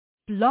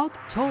Blog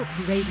Talk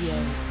Radio.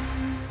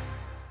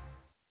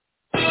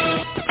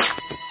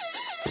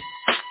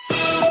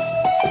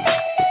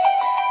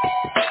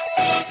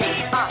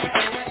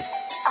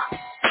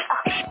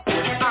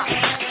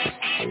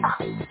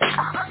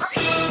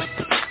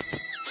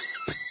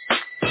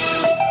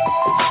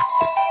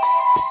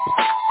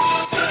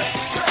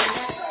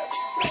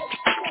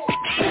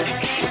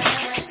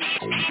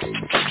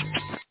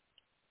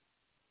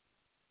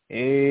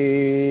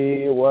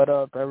 Hey, what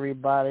up,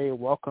 everybody?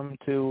 Welcome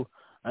to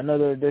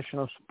another edition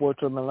of Sports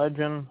Urban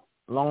Legend.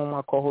 Along with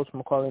my co-host,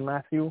 Macaulay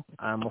Matthew,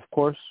 I'm, of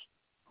course,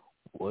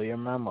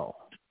 William Memo.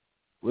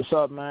 What's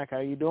up, Mac? How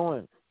you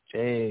doing?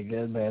 Hey,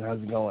 good, man.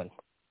 How's it going?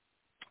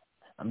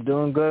 I'm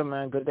doing good,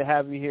 man. Good to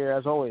have you here,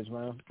 as always,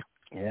 man.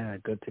 Yeah,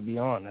 good to be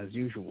on, as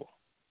usual.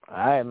 All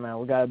right, man.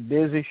 We got a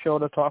busy show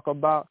to talk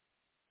about.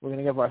 We're going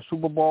to give our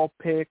Super Bowl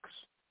picks,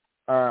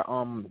 our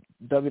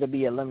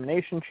WWE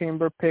Elimination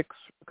Chamber picks,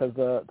 because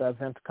the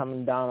event's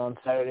coming down on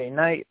Saturday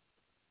night.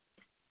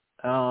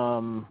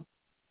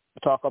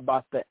 Talk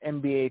about the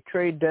NBA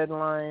trade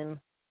deadline,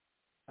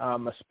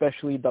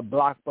 especially the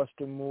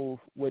blockbuster move,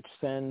 which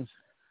sends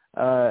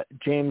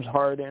James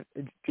Harden,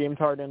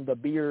 the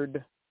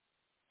Beard,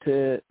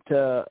 to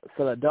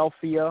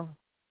Philadelphia,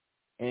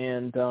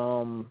 and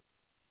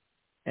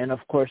of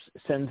course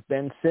sends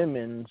Ben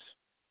Simmons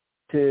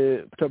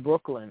to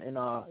Brooklyn in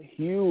a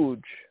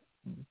huge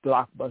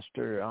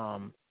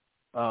blockbuster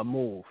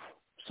move.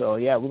 So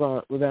yeah,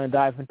 we're gonna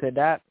dive into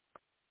that.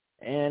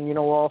 And, we're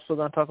also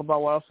going to talk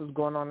about what else is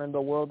going on in the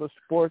world of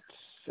sports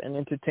and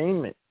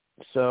entertainment.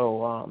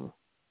 So,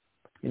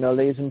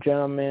 ladies and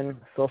gentlemen,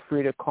 feel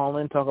free to call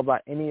in, talk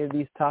about any of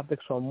these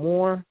topics or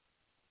more.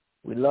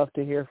 We'd love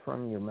to hear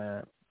from you,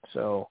 man.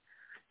 So,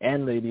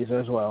 and ladies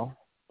as well.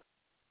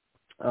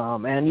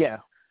 Happy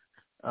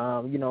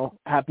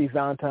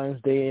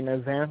Valentine's Day in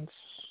advance.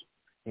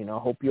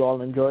 Hope you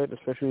all enjoy it,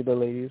 especially the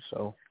ladies.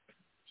 So,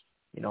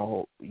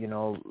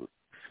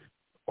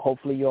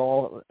 hopefully you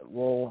all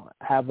will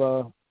have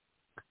a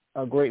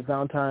great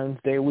Valentine's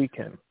Day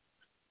weekend.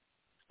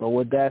 But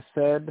with that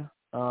said,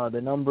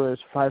 the number is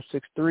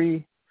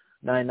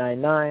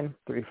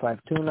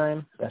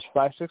 563-999-3529. That's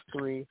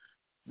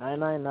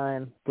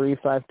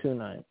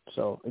 563-999-3529.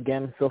 So,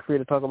 again, feel free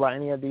to talk about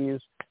any of these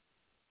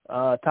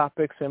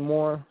topics and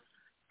more.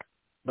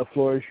 The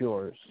floor is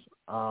yours.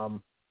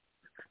 But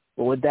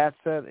with that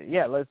said,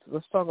 yeah,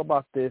 let's talk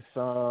about this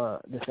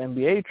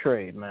NBA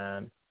trade,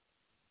 man.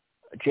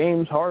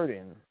 James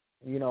Harden,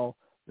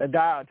 the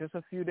guy just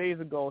a few days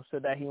ago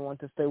said that he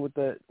wanted to stay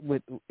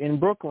in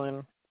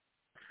Brooklyn,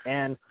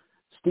 and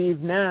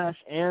Steve Nash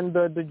and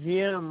the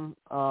GM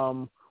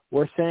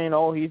were saying,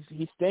 "Oh, he's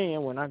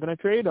staying. We're not going to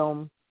trade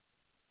him."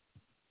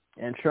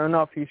 And sure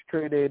enough, he's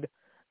traded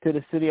to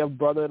the city of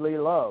brotherly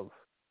love.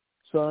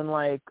 So in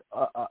like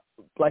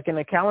in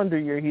a calendar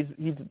year, he's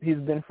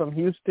been from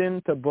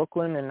Houston to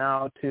Brooklyn and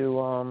now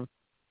to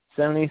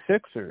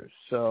 76ers.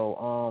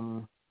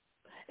 So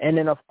and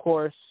then, of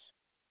course,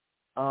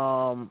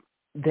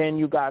 then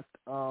you got,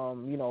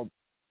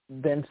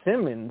 Ben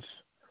Simmons,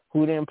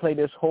 who didn't play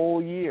this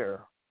whole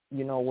year,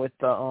 with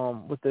the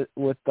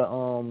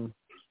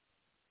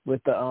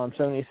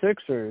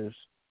 76ers,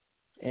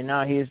 and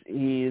now he's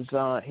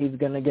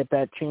gonna get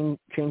that change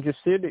of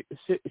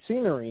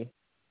scenery,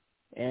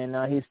 and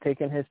he's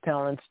taking his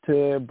talents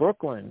to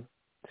Brooklyn.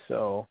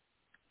 So,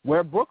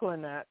 where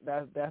Brooklyn at?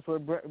 That's where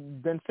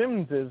Ben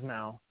Simmons is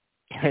now.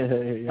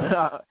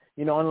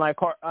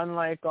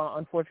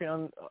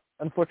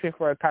 Unfortunately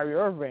for Kyrie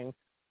Irving,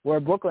 where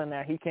Brooklyn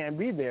at, he can't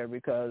be there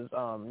because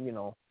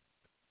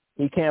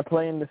he can't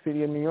play in the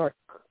city of New York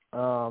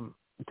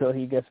until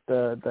he gets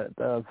the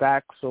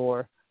vax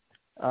or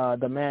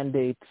the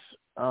mandates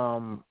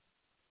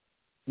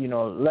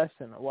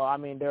lessen. Well, I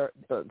mean,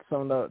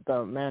 some of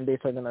the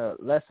mandates are gonna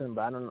lessen,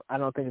 but I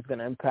don't think it's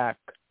gonna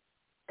impact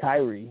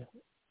Kyrie.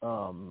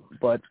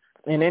 But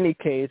in any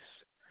case,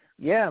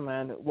 yeah,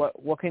 man.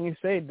 What can you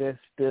say? The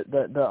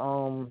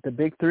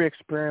Big Three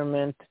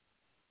experiment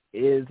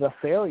is a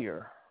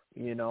failure.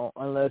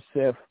 Unless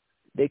if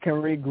they can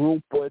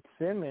regroup with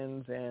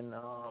Simmons and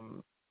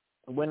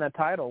win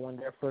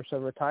their first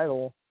ever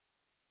title.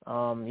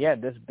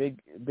 This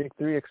Big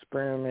Three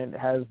experiment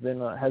has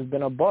been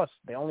a bust.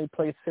 They only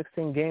played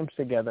 16 games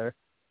together.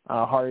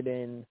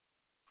 Harden,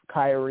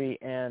 Kyrie,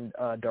 and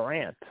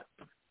Durant.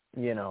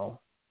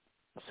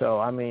 So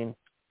I mean,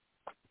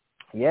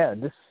 yeah,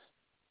 this.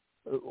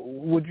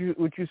 Would you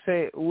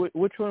say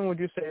which one would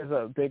you say is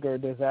a bigger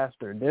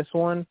disaster? This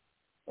one,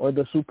 or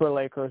the Super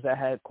Lakers that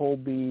had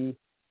Kobe,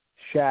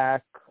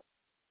 Shaq,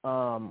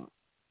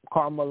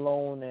 Karl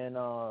Malone, and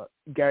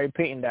Gary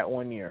Payton that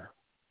one year?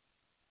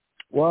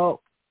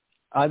 Well,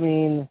 I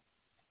mean,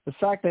 the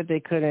fact that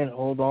they couldn't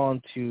hold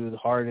on to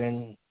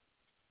Harden,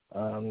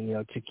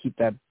 to keep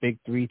that Big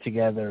Three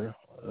together,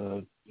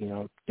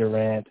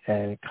 Durant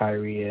and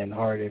Kyrie and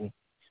Harden.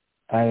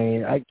 I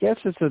mean, I guess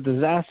it's a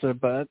disaster,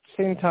 but at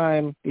the same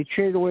time, they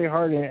traded away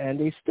Harden, and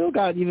they still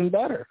got even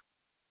better.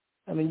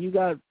 I mean, you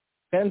got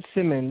Ben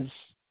Simmons,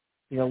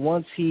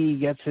 once he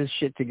gets his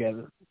shit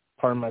together,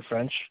 pardon my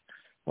French,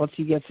 once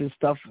he gets his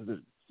stuff,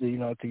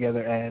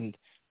 together and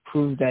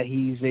proves that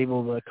he's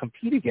able to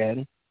compete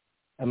again.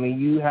 I mean,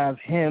 you have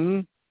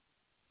him,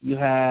 you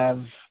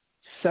have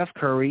Seth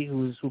Curry,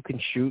 who can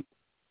shoot,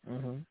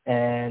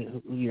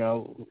 and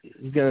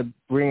he's gonna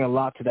bring a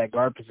lot to that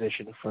guard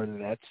position for the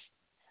Nets,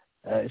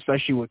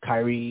 especially with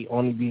Kyrie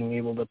only being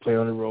able to play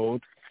on the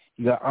road.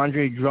 You got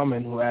Andre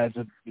Drummond, who has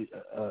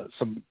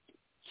some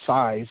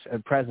size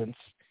and presence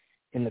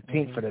in the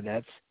paint for the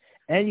Nets,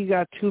 and you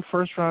got 2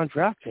 first-round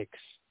draft picks.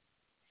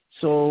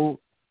 So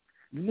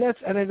the Nets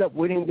ended up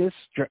winning this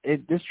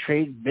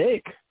trade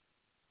big.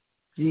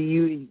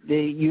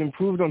 You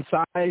improved on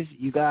size.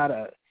 You got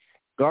a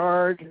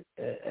guard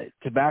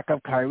to back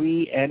up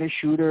Kyrie and a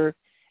shooter,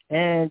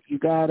 and you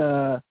got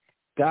a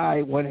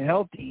guy when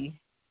healthy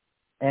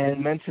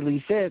and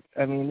mentally fit.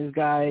 I mean, this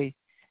guy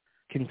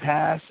can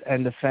pass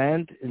and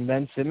defend. And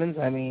Ben Simmons,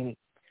 I mean,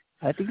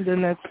 I think the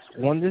Nets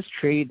won this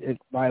trade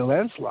by a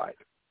landslide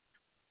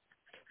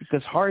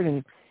because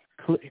Harden,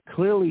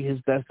 clearly his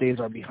best days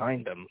are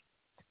behind him,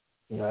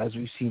 as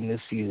we've seen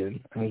this season.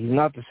 I mean, he's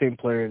not the same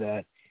player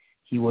that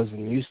he was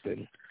in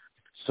Houston.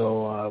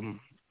 So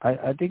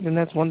I think the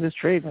Nets won this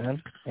trade,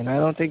 man. And I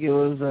don't think it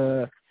was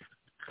a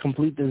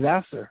complete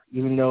disaster,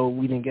 even though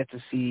we didn't get to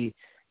see,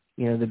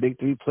 the big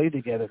three play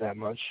together that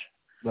much.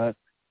 But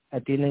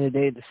at the end of the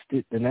day,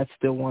 the Nets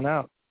still won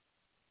out.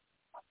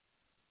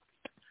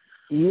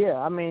 Yeah,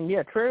 I mean,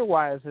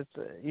 trade-wise,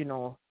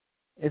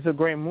 it's a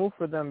great move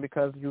for them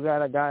because you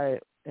got a guy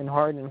in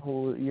Harden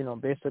who,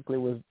 basically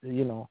was,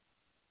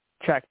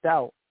 checked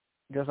out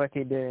just like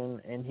he did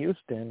in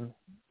Houston,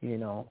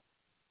 and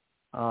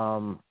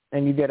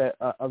you get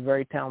a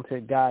very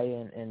talented guy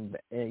in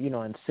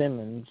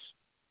Simmons,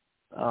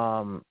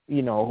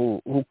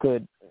 who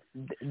could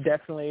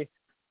definitely,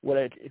 with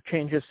a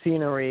change of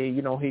scenery,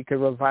 he could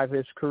revive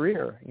his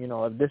career.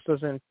 If this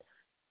doesn't,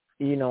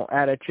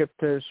 add a chip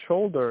to his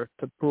shoulder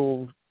to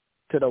prove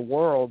to the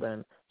world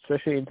and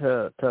especially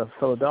to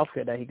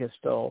Philadelphia that he can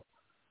still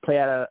play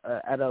at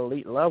an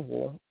elite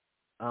level,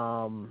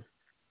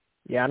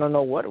 I don't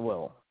know what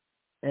will.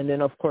 And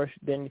then, of course,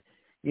 they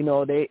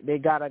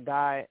got a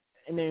guy.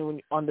 And then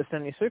on the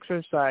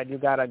 76ers side, you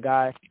got a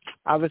guy.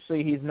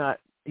 Obviously, he's not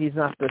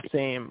the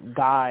same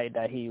guy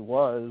that he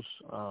was,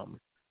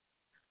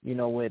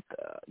 with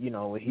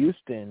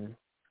Houston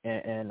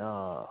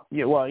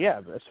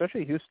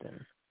especially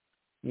Houston,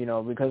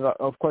 because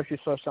of course you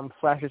saw some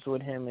flashes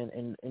with him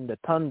in the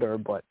Thunder,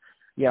 but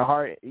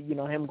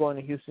him going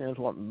to Houston is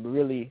what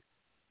really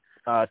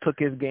took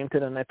his game to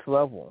the next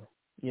level.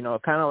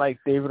 Kind of like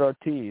David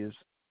Ortiz,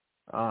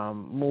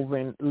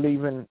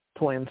 leaving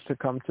Twins to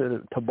come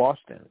to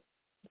Boston.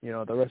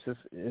 The rest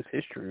is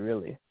history,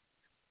 really.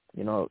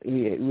 He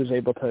was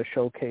able to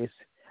showcase.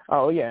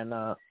 What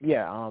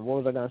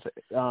was I gonna say?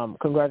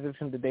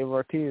 Congratulations to David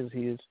Ortiz.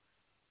 He's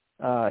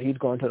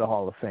going to the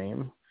Hall of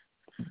Fame.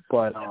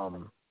 But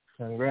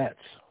congrats.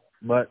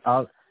 But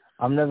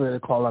I'm never gonna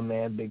call a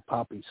man Big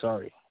Papi.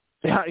 Sorry.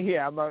 I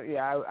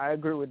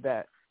agree with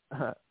that.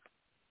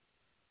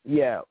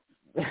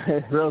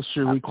 Where else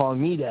should we call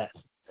me that?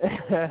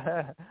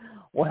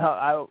 Well,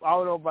 I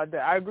don't know about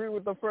that. I agree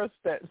with the first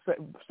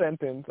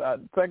sentence.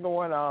 Second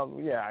one,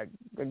 I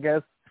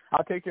guess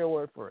I'll take your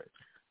word for it.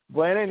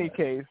 But in any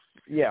case,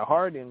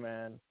 Harden,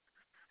 man,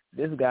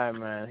 this guy,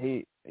 man,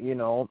 he,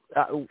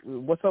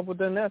 what's up with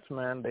the Nets,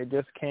 man? They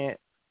just can't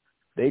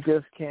stay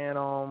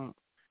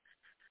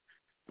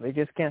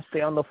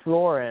on the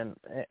floor and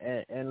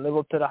live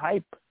up to the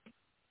hype.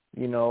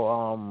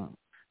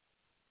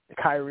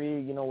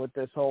 Kyrie, with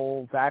this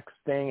whole vax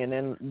thing, and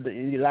then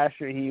last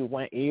year he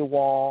went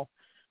AWOL,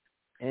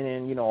 and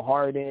then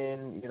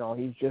Harden,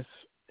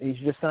 he's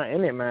just not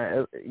in it,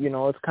 man.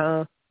 It's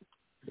kind of,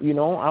 I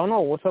don't know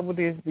what's up with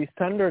these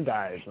Thunder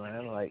guys,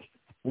 man. Like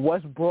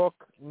Westbrook,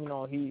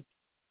 he's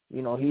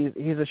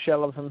a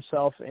shell of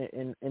himself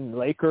in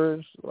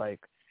Lakers. Like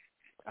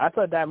I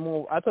thought that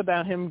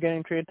him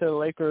getting traded to the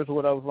Lakers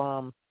would have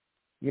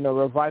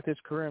revived his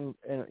career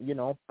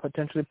and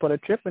potentially put a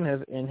chip in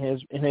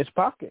his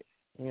pocket,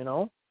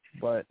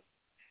 But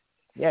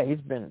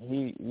he's been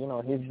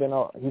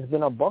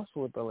a bust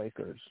with the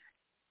Lakers,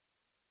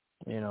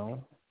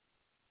 And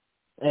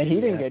he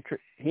didn't get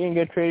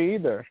traded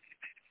either.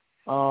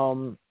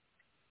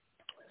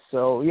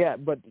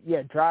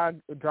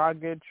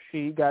 Dragic,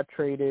 he got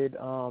traded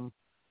I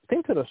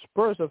think to the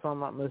Spurs if I'm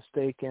not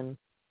mistaken,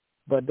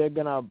 but they're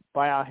gonna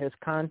buy out his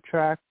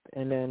contract,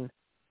 and then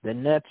the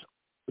Nets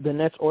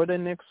or the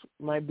Knicks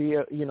might be,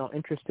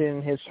 interested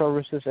in his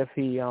services if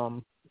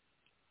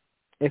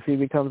he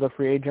becomes a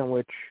free agent,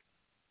 which,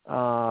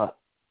 that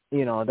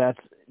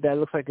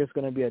looks like it's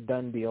going to be a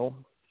done deal.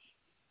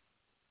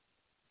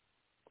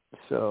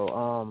 So,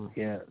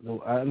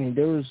 I mean,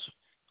 there was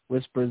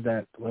whispers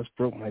that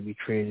Westbrook might be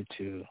traded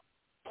to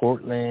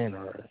Portland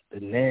or the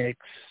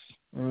Knicks,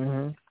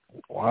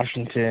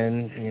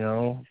 Washington,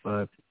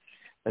 but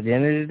at the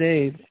end of the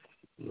day,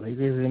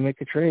 Lakers didn't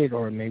make a trade,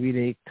 or maybe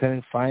they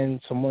couldn't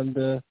find someone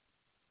to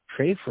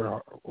trade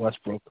for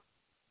Westbrook.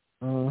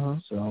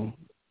 So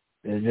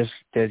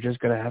they're just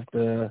gonna have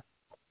to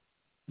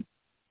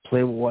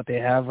play with what they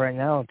have right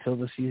now until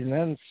the season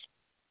ends.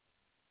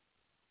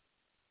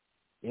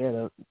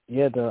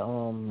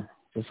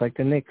 Just like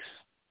the Knicks.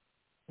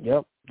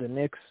 Yep, the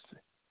Knicks.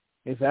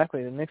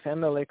 Exactly, the Knicks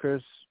and the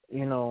Lakers.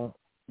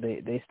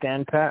 They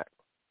stand pat,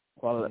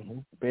 while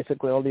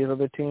basically all these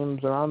other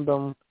teams around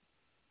them,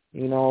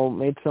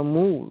 made some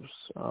moves.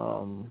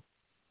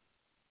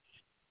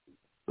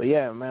 But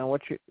yeah, man,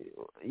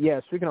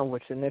 speaking of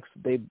which, the Knicks,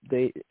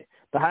 the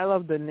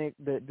highlight of the Knicks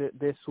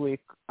this week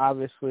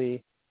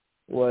obviously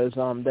was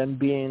them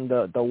being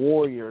the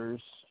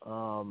Warriors.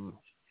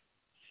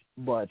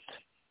 But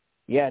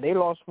yeah, they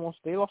lost most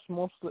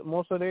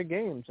of their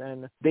games,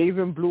 and they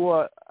even blew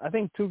I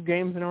think 2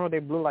 games in a row. They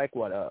blew like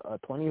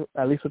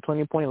at least a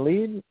 20-point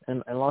lead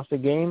and lost the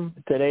game.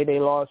 Today they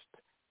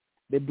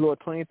blew a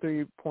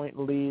 23-point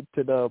lead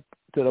to the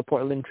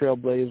Portland Trail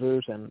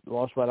Blazers and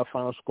lost by the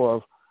final score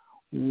of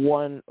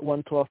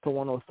 112 to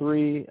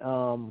 103.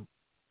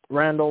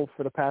 Randall,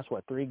 for the past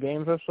 3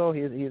 games or so,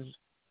 he's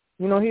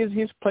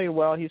played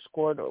well. He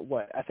scored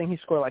I think he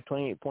scored like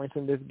 28 points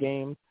in this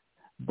game,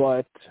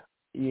 but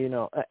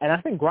and I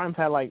think Grimes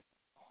had like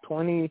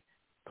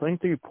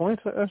 23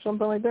 points or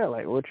something like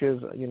that, which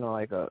is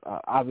like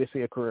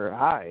obviously a career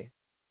high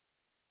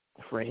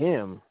for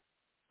him.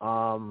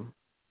 But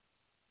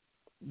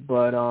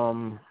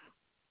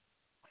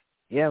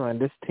yeah, man,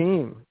 this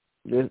team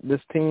is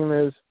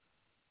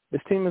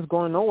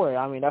going nowhere.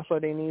 I mean, that's why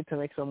they need to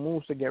make some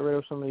moves to get rid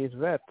of some of these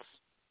vets,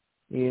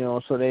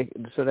 so they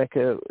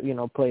could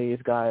play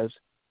these guys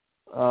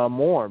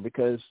more,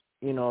 because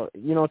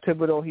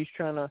Thibodeau, he's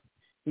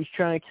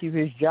trying to keep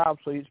his job,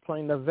 so he's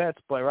playing the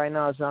vets. But right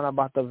now, it's not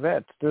about the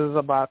vets. This is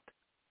about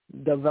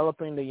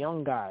developing the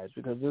young guys,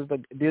 because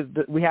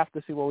we have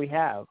to see what we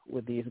have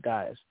with these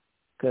guys.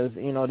 Because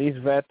these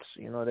vets,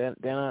 they're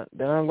not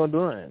gonna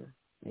do anything.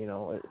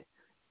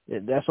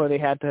 That's why they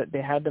had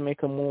to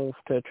make a move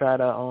to try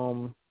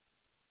to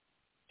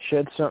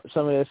shed some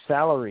of their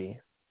salary,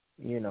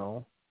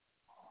 and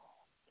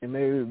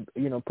maybe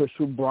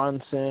pursue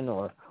Brunson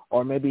or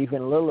maybe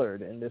even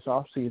Lillard in this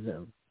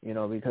offseason.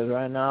 Because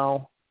right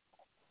now,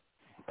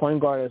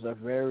 point guard is a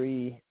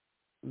very,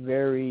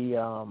 very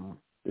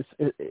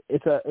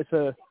it's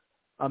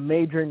a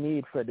major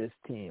need for this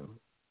team.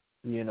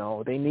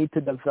 They need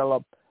to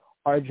develop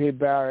R.J.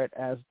 Barrett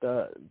as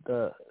the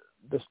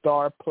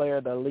star player,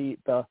 the lead,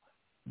 the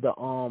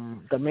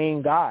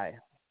main guy,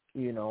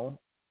 on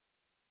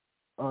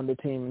the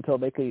team, until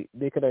they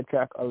could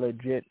attract a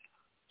legit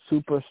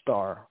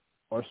superstar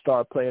or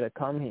star player to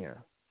come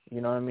here.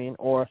 You know what I mean?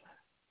 Or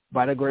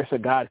by the grace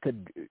of God,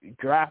 could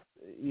draft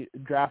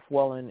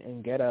well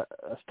and get a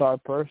star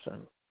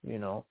person,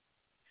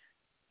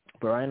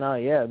 But right now,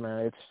 yeah,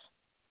 man, it's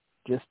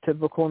just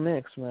typical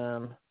Knicks,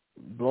 man.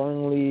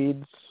 Blowing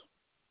leads.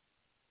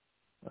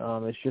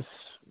 It's just,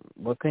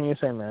 what can you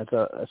say, man?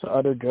 It's an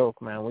utter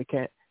joke, man. We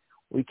can't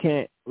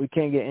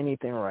get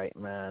anything right,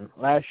 man.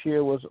 Last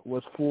year was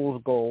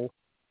fool's gold.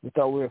 We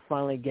thought we were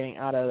finally getting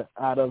out of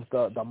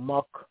the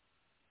muck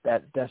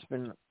that's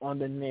been on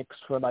the Knicks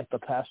for like the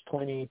past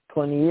 20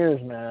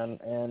 years, man,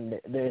 and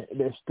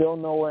they're still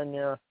nowhere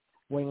near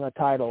winning a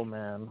title,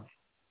 man.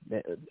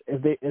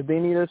 If they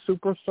need a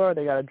superstar,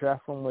 they gotta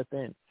draft from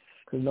within,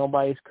 because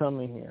nobody's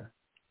coming here.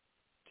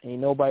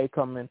 Ain't nobody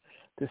coming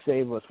to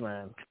save us,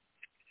 man.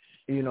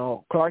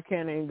 Clark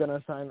Kent ain't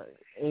gonna sign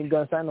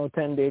no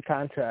 10-day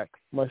contract,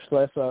 much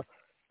less a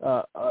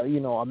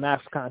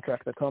max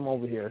contract to come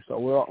over here. So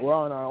we're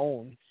on our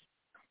own.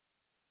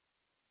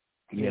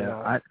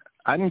 Yeah,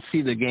 I didn't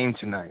see the game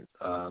tonight.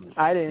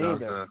 I didn't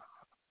either.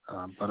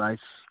 But I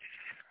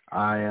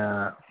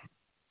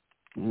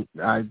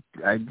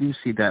do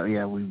see that.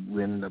 Yeah,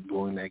 we ended up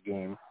blowing that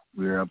game.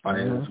 We were up by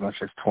as much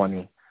as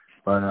 20.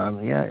 But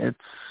yeah, it's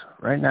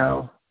right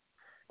now.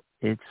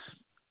 It's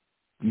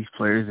these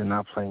players are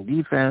not playing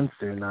defense.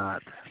 They're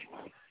not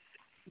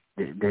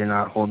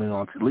holding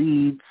on to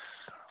leads.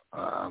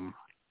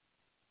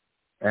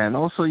 And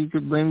also, you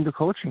could blame the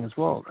coaching as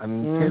well. I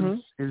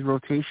mean, his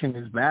rotation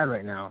is bad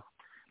right now.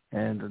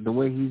 And the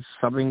way he's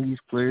subbing these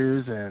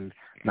players and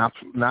not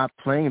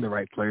playing the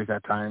right players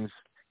at times,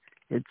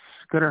 it's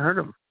gonna hurt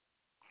him.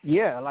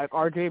 Yeah, like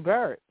R.J.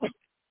 Barrett.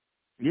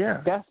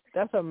 Yeah,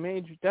 that's a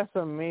major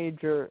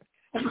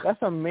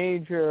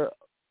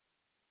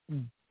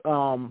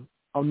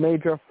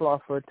flaw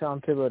for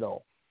Tom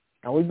Thibodeau.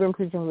 And we've been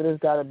preaching for this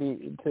guy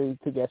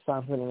to get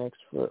signed for the Knicks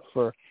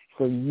for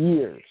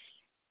years,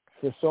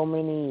 for so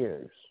many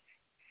years.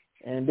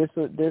 And this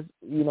has been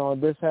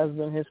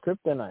his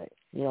kryptonite.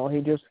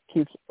 He just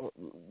keeps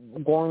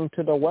going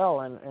to the well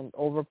and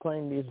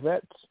overplaying these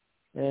vets,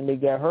 and they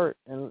get hurt.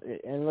 And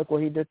look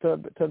what he did to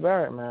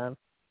Barrett, man.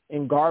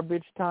 In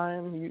garbage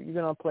time, you're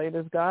gonna play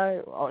this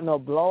guy? No,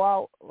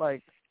 blowout.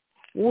 Like,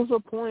 what was the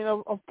point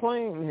of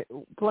playing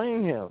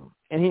him?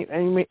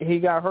 And he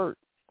got hurt.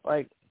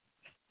 Like,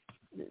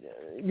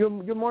 your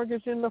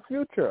mortgage in the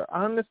future.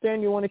 I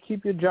understand you want to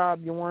keep your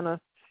job, you want to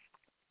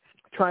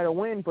try to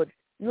win, but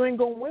you ain't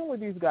gonna win with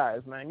these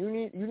guys, man. You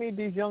need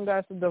these young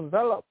guys to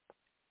develop.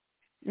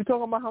 You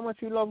talk about how much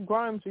you love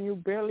Grimes and you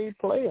barely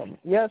play him.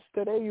 Yes,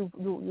 today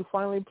you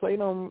finally played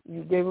him.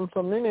 You gave him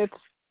some minutes,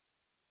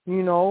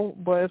 you know.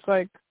 But it's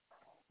like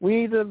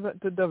we need to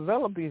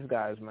develop these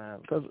guys, man.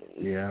 Because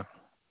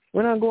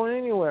we're not going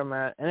anywhere,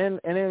 man. And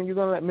then you're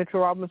gonna let Mitchell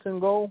Robinson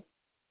go.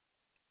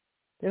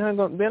 They're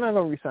not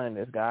gonna re-sign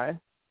this guy.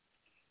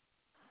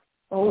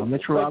 Well,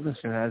 Mitchell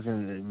Robinson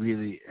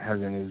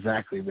hasn't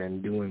exactly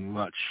been doing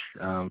much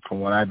from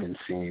what I've been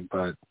seeing,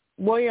 but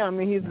well, yeah, I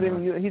mean he's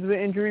been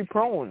injury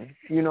prone,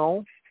 you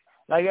know,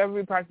 like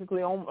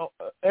practically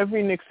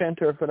every Knicks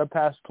center for the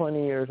past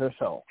 20 years or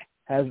so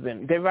has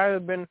been. They've either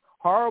been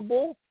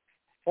horrible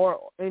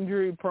or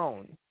injury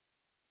prone,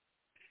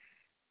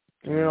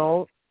 you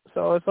know.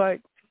 So it's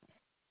like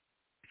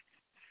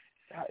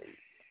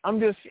I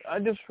just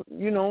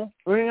you know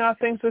running out of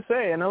things to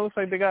say, and it looks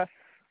like they got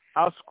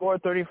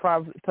outscored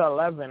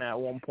 35-11 at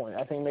one point.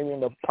 I think maybe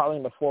probably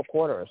in the fourth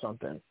quarter or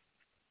something.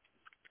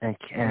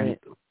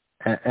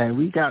 And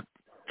we got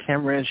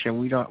Cam Reddish, and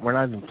we're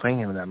not even playing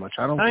him that much.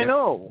 I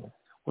know.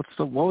 What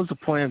was the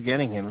point of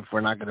getting him if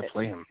we're not going to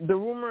play him? The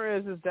rumor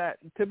is that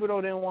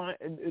Thibodeau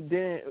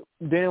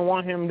didn't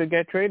want him to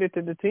get traded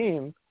to the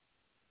team,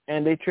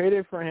 and they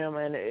traded for him.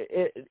 And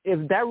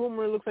if that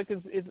rumor looks like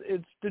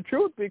it's the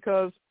truth,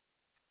 because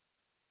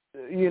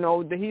you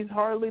know he's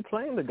hardly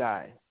playing the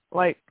guy.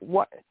 Like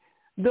what?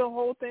 The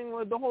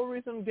whole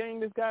reason getting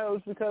this guy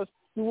was because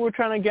we were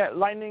trying to get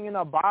lightning in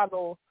a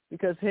bottle,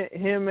 because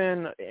him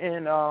and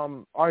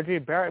R.J.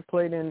 Barrett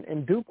played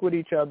in Duke with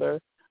each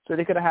other, so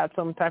they could have had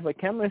some type of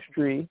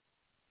chemistry,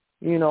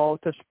 you know,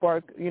 to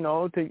spark, you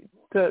know, to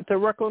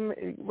reclaim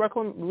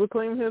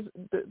his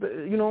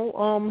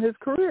his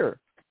career.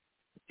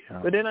 Yeah.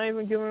 But they're not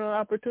even giving him an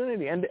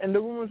opportunity. And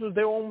the rumors was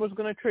they were almost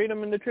going to trade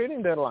him in the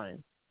trading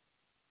deadline,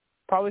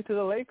 probably to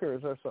the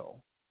Lakers or so.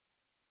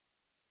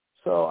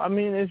 So, I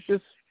mean, it's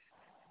just,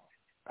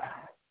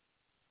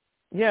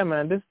 yeah,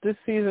 man, this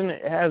season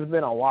has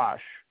been a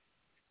wash.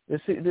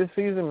 This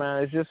season,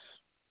 man, is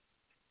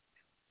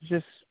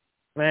just,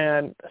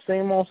 man,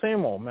 same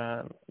old,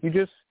 man. You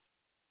just,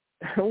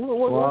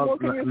 what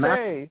can you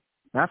say?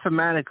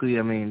 Mathematically,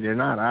 I mean, they're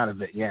not out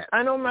of it yet.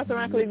 I know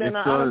mathematically they're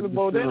not out of it,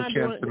 but they're not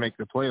doing to make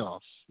the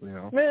playoffs, you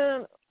know.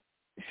 Man,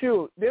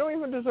 shoot, they don't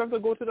even deserve to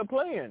go to the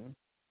play-in.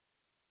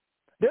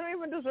 They don't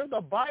even deserve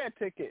to buy a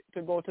ticket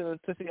to go to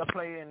see a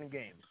play-in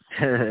game.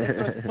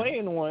 If it's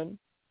playing one,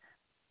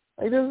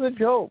 like, this is a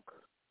joke.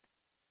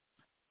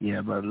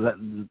 Yeah, but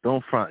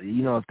don't front.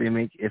 You know, if they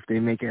make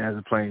it as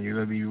a play-in, you're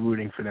gonna be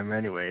rooting for them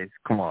anyways.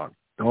 Come on,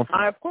 don't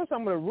front. Of course,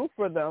 I'm gonna root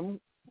for them.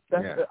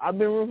 I've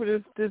been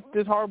rooting for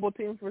this horrible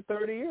team for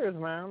 30 years,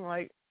 man.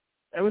 Like,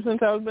 ever since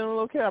I was been a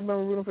little kid, I've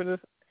been rooting for this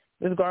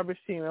garbage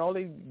team, and all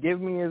they give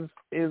me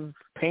is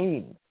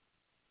pain.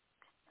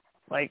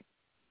 Like,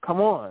 come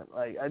on.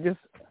 Like, I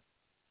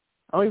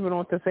don't even know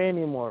what to say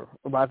anymore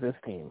about this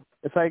team.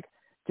 It's like,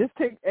 just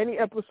take any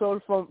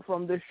episode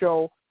from this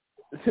show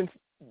since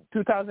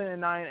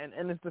 2009,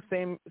 and it's the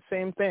same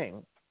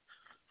thing.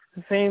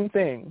 The same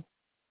thing.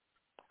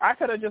 I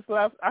could have just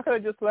left,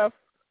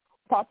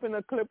 pop in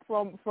a clip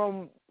from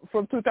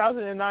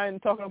 2009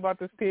 talking about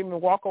this team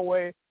and walk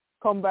away,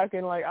 come back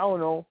in, like, I don't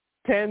know,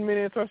 10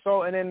 minutes or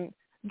so, and then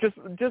just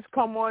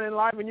come on in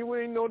live, and you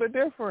wouldn't know the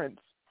difference.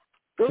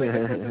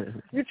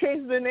 You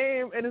change the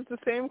name, and it's the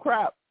same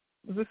crap.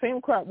 It's the same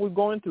crap we're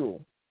going through.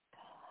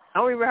 I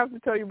don't even have to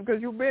tell you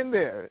because you've been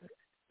there.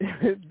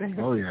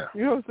 Oh yeah.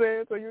 You know what I'm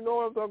saying? So you know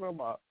what I'm talking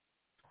about.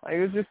 Like,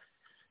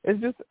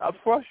 it's just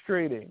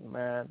frustrating,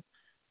 man.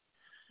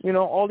 You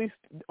know, all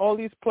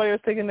these players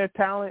taking their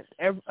talent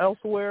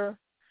elsewhere,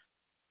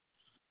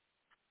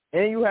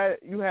 and you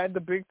had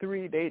the big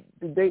three. They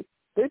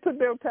took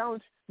their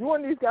talents. You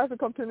want these guys to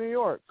come to New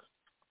York?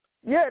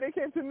 Yeah, they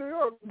came to New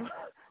York,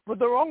 but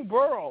the wrong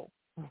borough.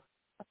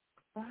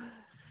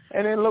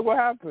 And then look what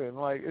happened.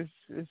 Like,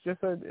 it's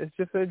just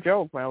a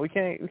joke, man. We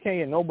can't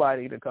get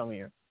nobody to come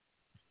here.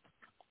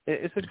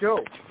 It's a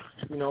joke,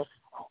 you know.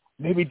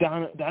 Maybe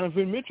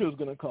Donovan Mitchell's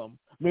gonna come.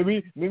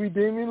 Maybe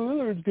Damian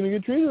Lillard's gonna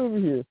get traded over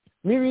here.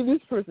 Maybe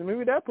this person.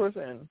 Maybe that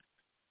person.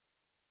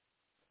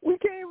 We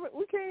can't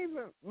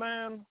even,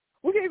 man.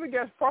 We can't even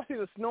get Frosty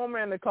the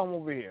Snowman to come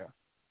over here.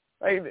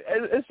 Like,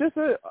 it's just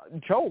a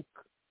joke.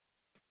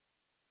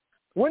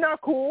 We're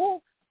not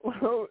cool,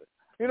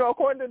 you know.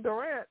 According to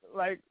Durant,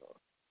 like,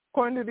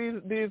 according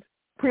to these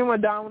prima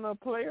donna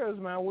players,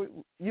 man,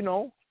 you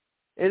know,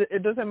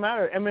 it doesn't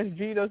matter.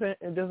 MSG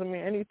doesn't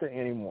mean anything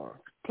anymore.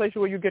 Place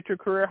where you get your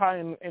career high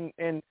and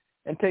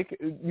take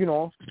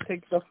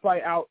the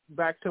fight out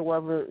back to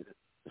whatever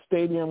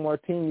stadium or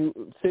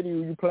city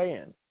you play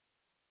in.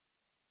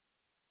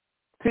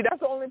 See,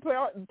 that's the only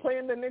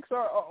playing the Knicks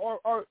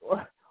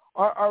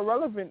are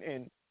relevant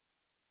in.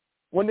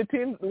 When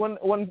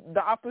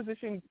the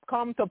opposition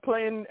come to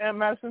play in at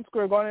Madison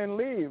Square Garden and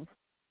leave,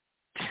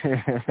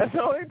 that's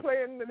the only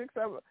playing the Knicks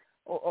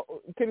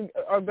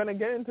are going to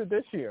get into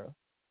this year.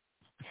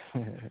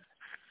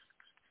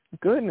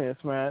 Goodness,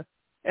 man.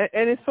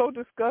 And it's so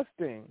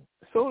disgusting.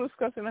 So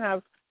disgusting to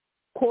have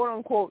quote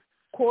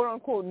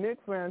unquote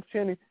Knicks fans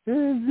chanting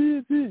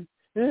MVP,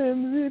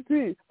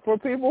 MVP for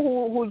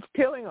people who's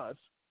killing us.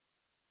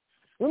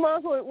 We might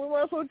as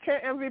well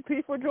chant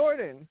MVP for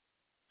Jordan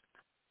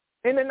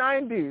in the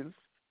 90s.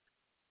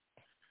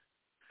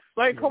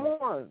 Like, come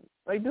on.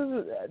 Like, this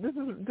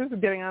is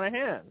getting out of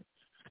hand.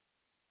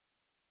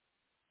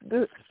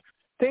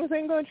 Things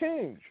ain't gonna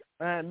change.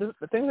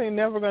 Things ain't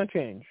never gonna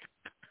change.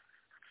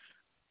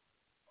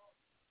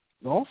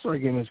 The All-Star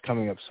game is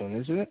coming up soon,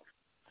 isn't it?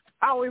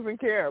 I don't even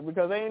care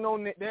because there ain't no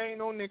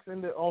Knicks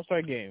in the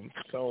All-Star game,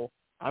 so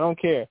I don't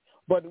care.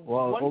 But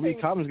Obi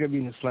Toppin's gonna be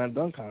in the slam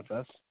dunk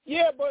contest.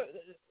 Yeah, but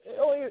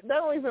that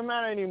don't even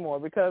matter anymore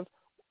because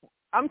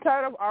I'm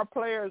tired of our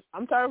players.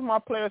 I'm tired of my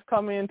players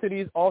coming into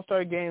these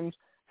All-Star games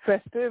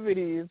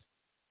festivities,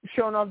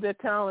 showing off their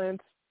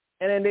talents,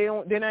 and then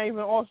they're not even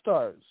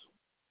All-Stars.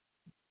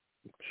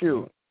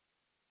 Shoot.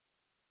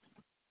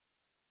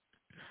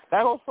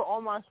 That goes for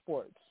all my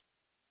sports.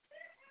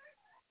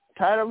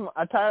 I'm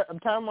tired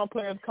of my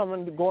players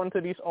going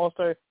to these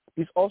All-Star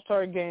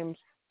games,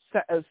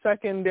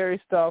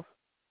 secondary stuff,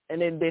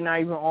 and then they're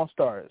not even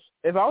All-Stars.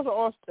 If I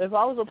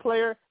was a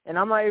player and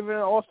I'm not even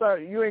an All-Star,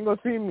 you ain't gonna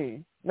see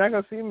me. Not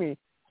gonna see me.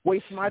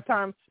 Waste my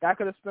time that I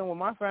could have spent with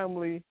my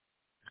family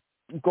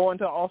going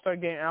to an All-Star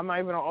game and I'm not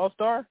even an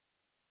All-Star.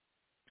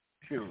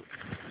 Shoot.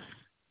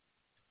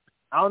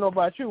 I don't know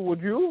about you.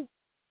 Would you?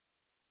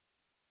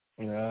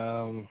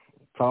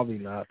 Probably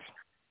not.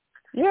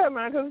 Yeah,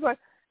 man, because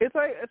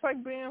it's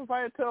like being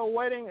invited to a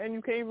wedding and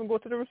you can't even go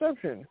to the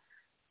reception.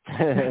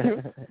 You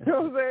know what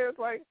I'm saying? It's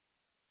like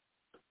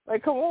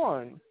come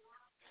on.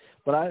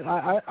 But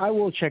I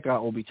will check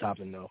out Obi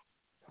Toppin though.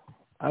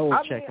 I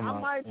check him out. I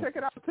might check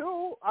it out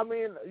too. I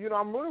mean,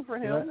 I'm rooting for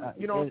him. I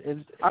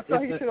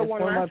thought he should have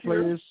won last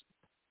year.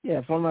 Yeah,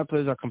 if one of my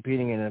players are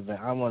competing in an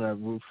event, I want to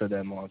root for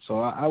them on.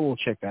 So I will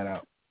check that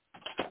out.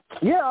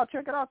 Yeah, I'll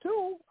check it out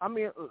too. I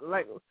mean,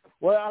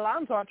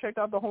 Alonso, I checked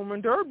out the home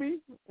run derby.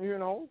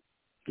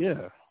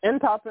 Yeah.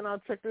 And Toppin, I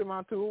checked him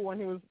out too when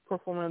he was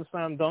performing in the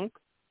slam dunk.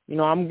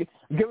 I'm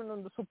giving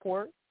them the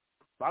support.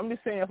 But I'm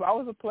just saying, if I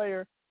was a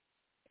player,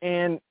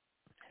 and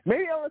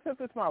maybe unless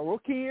if it's my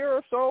rookie year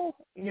or so,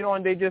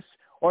 and they just,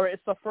 or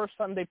it's the first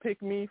time they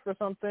pick me for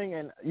something,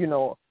 and even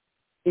though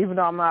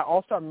I'm not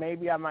All-Star,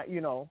 maybe I might,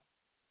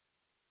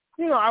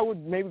 I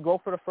would maybe go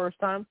for the first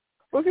time.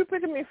 But if you're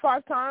picking me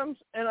 5 times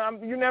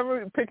and you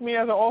never pick me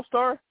as an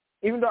All-Star,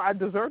 even though I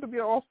deserve to be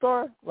an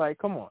All-Star, like,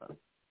 come on.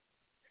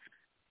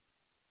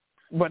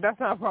 But that's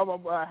not a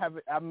problem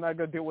I'm not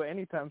gonna deal with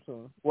anytime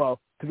soon. Well,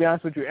 to be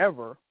honest with you,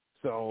 ever.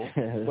 So,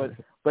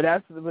 but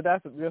that's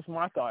just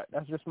my thought.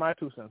 That's just my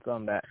 2 cents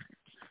on that.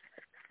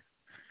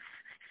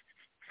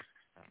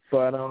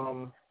 But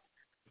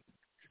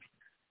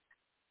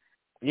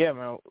yeah,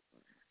 man.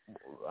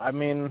 I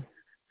mean,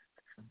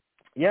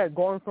 yeah,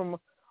 going from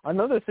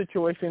another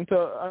situation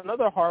to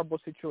another horrible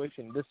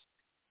situation. This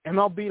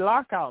MLB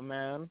lockout,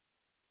 man.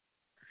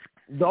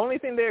 The only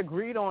thing they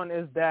agreed on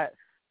is that,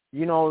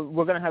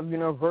 we're going to have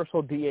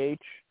universal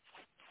DH.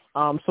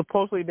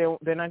 Supposedly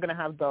they're not going to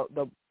have the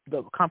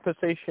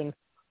compensation,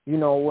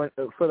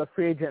 for the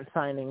free agent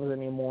signings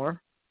anymore.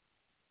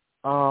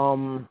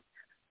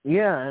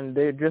 Yeah, and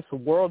they're just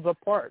worlds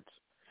apart.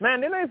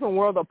 Man, they're not even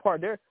worlds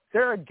apart.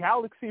 They're a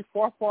galaxy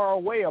far, far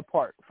away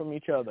apart from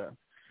each other.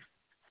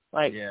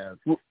 Like, yeah.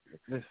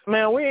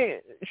 Man, the way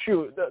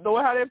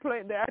how they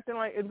play, they're acting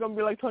like it's gonna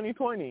be like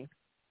 2020.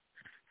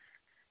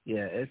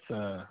 Yeah,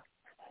 it's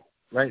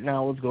right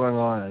now what's going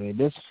on. I mean,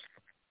 this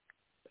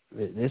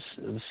the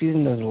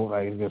season doesn't look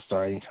like it's gonna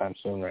start anytime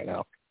soon right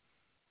now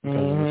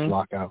because of this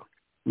lockout.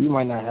 We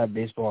might not have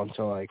baseball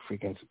until like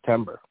freaking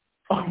September.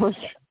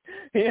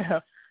 Yeah,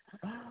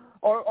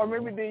 or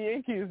maybe the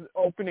Yankees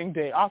opening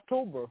day,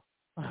 October.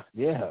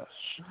 Yeah,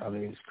 I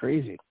mean it's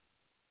crazy.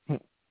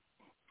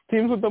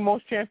 Teams with the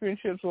most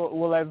championships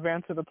will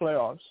advance to the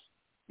playoffs.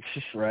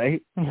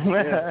 Right?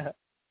 Yeah.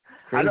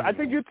 I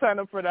think you'd sign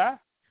up for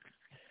that.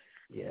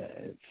 Yeah,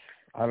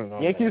 I don't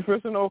know. Yankees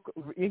versus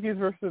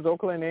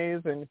Oakland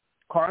A's and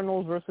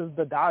Cardinals versus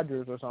the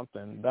Dodgers or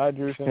something.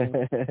 Dodgers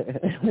and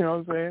you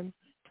know what I'm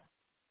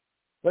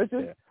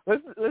saying?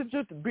 Let's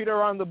just beat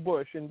around the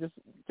bush and just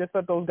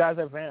let those guys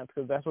advance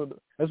because that's what's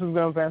going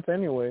to advance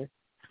anyway.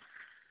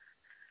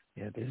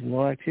 Yeah, there's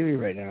no activity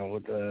right now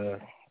with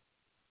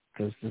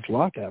because this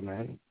lockout,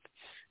 man.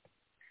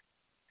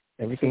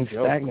 Everything's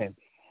stagnant.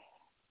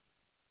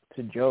 It's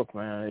a joke,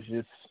 man. It's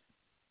just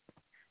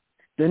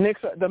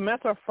the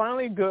Mets are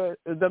finally good.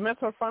 The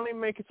Mets are finally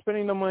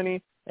spending the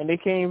money, and they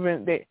can't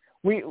even.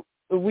 We don't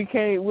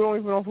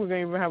even know if we're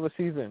gonna even have a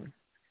season.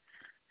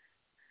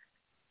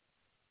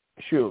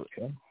 Shoot,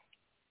 okay.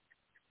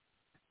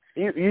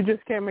 You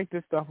just can't make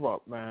this stuff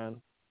up,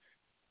 man.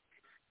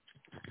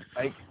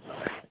 Like,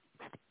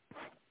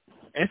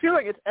 I feel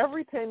like it's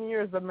every 10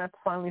 years the Mets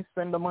finally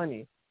spend the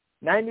money.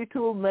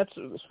 92 Mets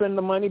spend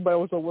the money, but it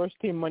was the worst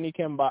team money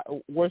can buy.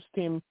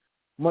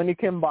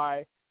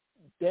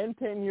 Then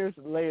 10 years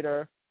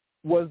later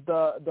was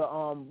the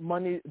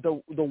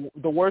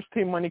worst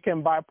team money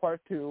can buy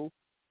part 2,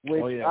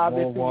 which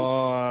obviously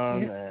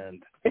One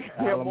and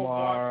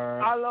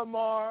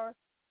Alomar,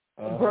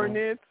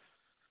 Burnett,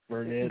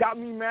 got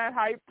me mad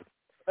hype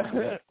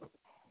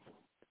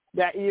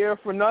that year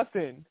for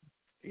nothing.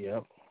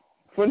 Yep.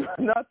 For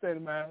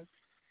nothing, man.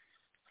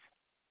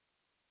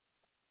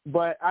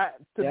 But I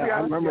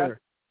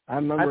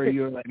remember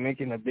you were like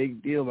making a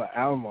big deal about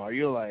Almar.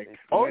 You're like,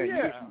 oh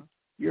yeah,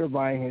 you're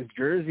buying his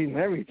jersey and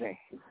everything.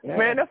 Yeah.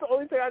 Man, that's the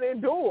only thing I didn't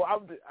do.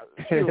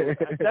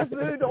 That's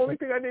really the only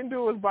thing I didn't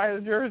do was buy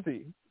his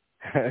jersey.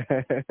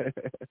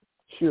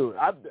 Shoot,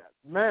 I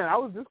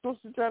was this close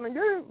to trying to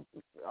get it.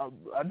 I'll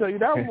tell you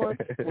that much.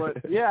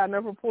 But yeah, I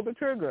never pulled the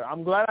trigger.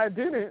 I'm glad I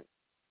didn't.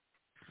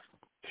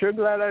 Sure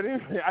glad I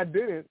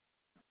didn't.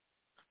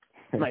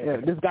 Like, yeah,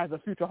 this guy's a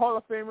future Hall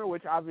of Famer,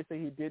 which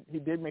obviously he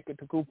did make it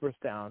to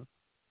Cooperstown.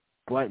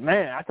 But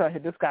man, I thought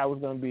this guy was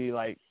gonna be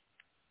like,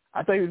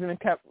 I thought he was gonna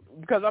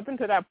because up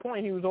until that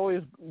point he was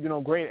always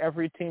great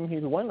every team he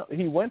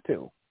went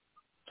to.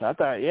 So I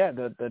thought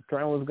the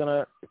trend was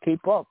gonna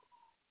keep up.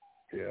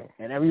 Yeah.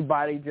 And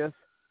everybody just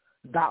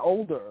got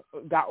old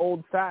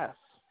fast.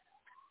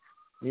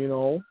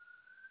 The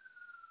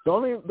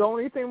only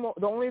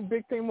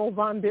big thing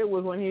Movan did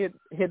was when he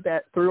hit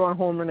that 3-run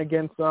home run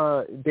against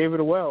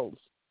David Wells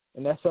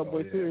in that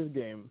Subway Series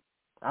game.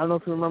 I don't know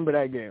if you remember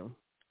that game.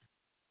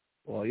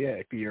 Well,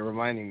 yeah, you're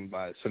reminding me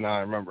about it, so now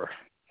I remember.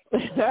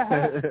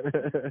 Yeah,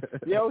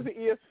 it was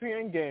an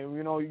ESPN game.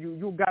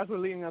 You guys were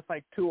leading us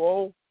like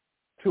 2-0.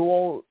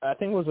 I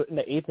think it was in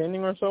the 8th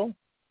inning or so.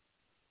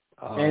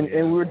 And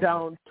we were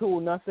down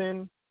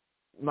 2-0.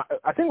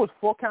 I think it was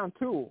 4-count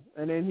 2,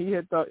 and then he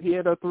hit a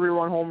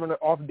 3-run home run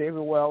off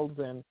David Wells,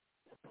 and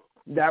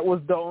that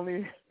was the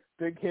only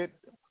big hit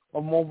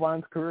of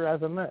Movan's career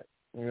as a Met.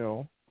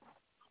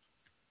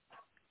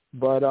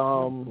 But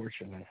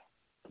unfortunately,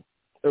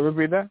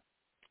 repeat that.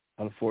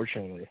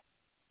 Unfortunately.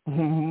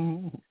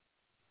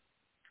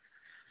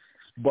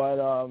 But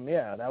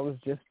that was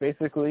just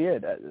basically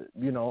it.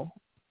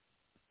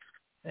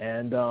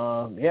 And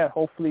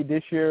hopefully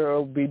this year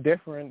it'll be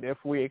different if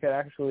we could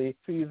actually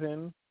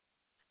season.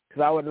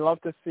 Because I would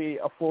love to see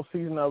a full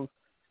season of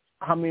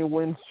how many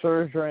wins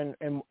Scherzer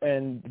and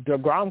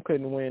DeGrom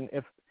couldn't win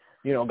if,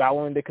 God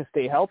willing, they could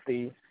stay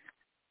healthy.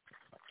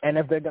 And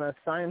if they're going to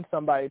sign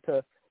somebody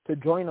to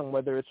join them,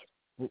 whether it's,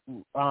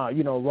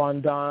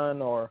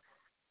 Rondon or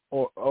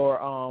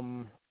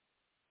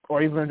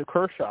even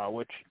Kershaw,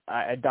 which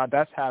I doubt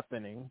that's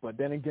happening. But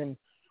then again,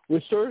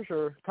 with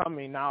Scherzer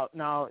coming, now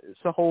it's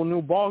a whole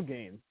new ball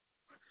game,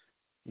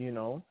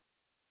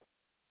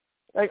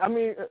 Like, I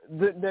mean,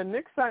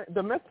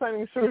 the Mets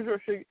signing Scherzer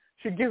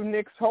should give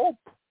Knicks hope,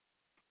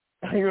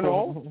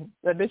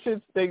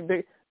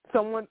 that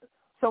someone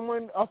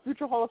a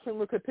future Hall of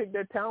Famer could take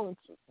their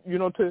talents,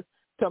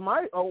 to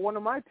one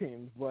of my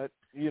teams, but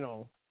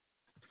two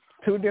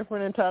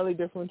entirely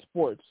different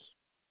sports.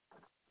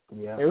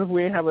 Yeah. Maybe if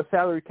we didn't have a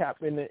salary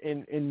cap in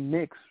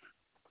Knicks,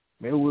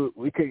 maybe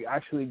we could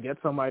actually get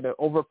somebody to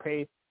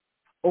overpay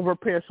a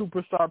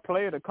superstar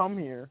player to come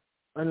here,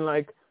 and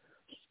like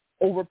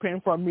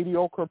overpaying for a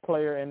mediocre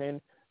player, and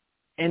then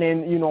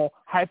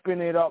hyping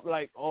it up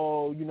like,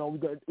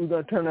 we're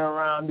gonna turn it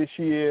around this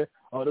year,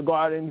 or the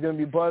Garden's gonna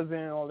be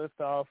buzzing, all this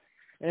stuff,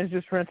 and it's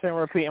just rinse and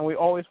repeat, and we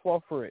always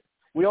fall for it.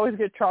 We always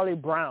get Charlie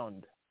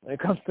Browned when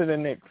it comes to the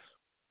Knicks.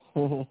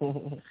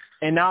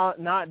 And now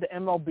the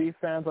MLB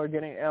fans are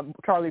getting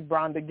Charlie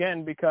Browned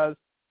again because,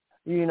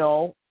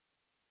 this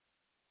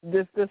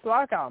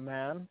lockout,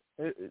 man.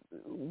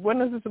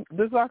 When is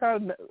this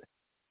lockout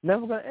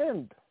never gonna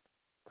end?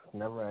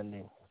 Never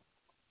ending.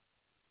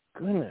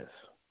 Goodness.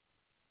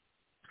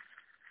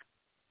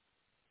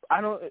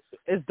 I don't.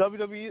 Is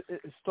WWE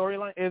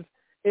storyline is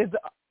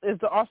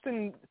the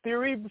Austin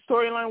Theory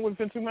storyline with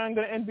Vince McMahon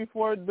going to end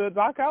before the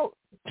lockout?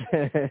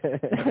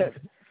 That's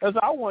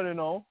what I want to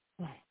know.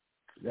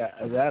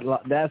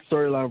 That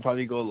storyline will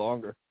probably go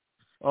longer.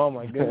 Oh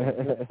my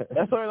goodness.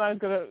 That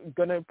storyline's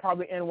gonna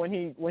probably end when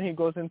he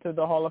goes into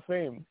the Hall of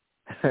Fame.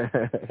 You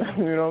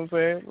know what I'm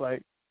saying?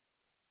 Like,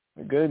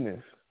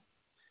 goodness.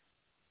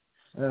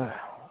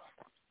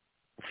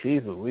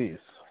 Jeez Louise.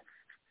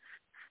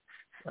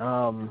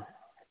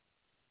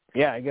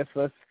 I guess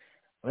let's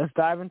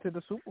dive into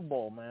the Super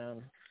Bowl,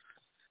 man.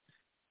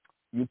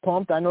 You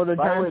pumped? I know the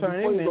Giants are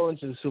in it. Before you go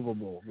into the Super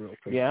Bowl, real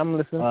quick. Yeah, I'm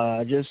listening.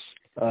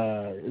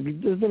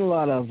 There's been a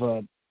lot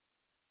of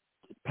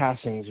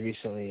passings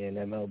recently in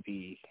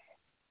MLB.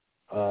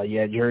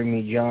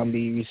 Jeremy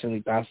Giambi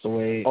recently passed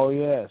away. Oh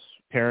yes,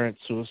 parent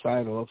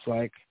suicide. It looks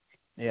like.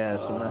 Yeah,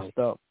 it's messed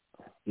up.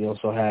 You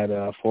also had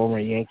former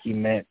Yankee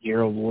Met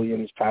Gerald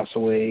Williams pass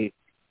away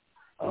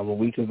a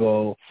week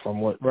ago from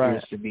what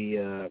appears to be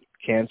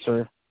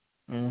cancer.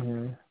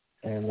 Mm-hmm.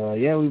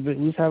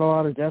 And we've had a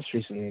lot of deaths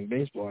recently in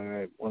baseball, and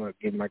I want to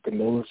give my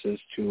condolences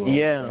to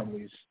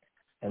families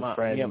and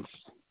friends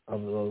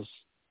of those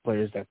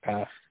players that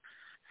passed.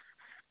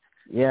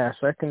 Yeah,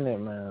 second it,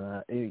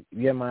 man.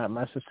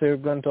 My sincere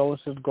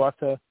condolences go out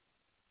to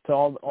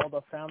all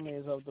the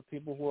families of the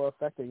people who are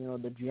affected.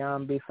 The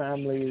Giambi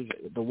family,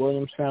 the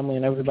Williams family,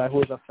 and everybody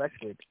who is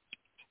affected.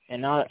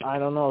 And I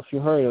don't know if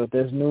you heard it.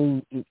 There's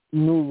new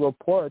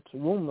reports,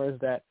 rumors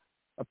that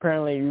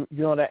apparently, you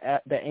know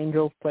that the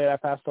Angels player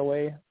that passed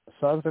away,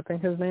 Suggs, I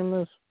think his name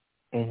is.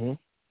 Mhm.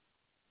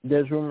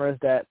 There's rumors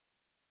that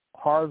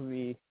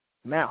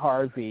Matt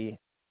Harvey,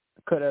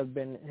 could have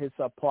been his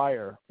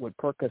supplier with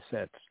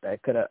Percocets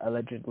that could have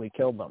allegedly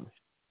killed him.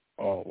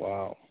 Oh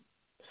wow.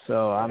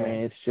 So I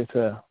mean, it's just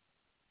a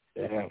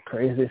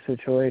crazy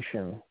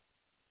situation.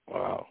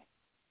 Wow.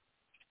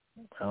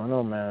 I don't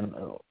know, man.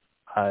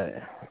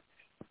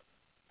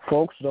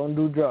 Folks, don't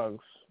do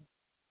drugs.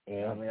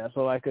 Yeah. I mean, that's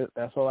all I could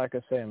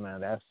say,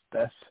 man. That's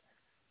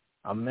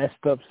a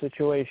messed up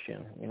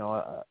situation.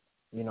 A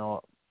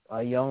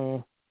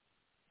young,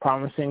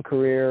 promising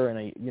career and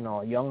a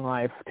young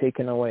life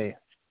taken away.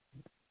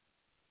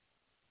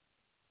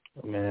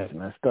 Man, it's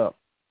messed up.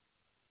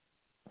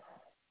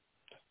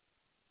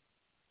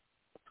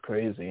 It's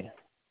crazy.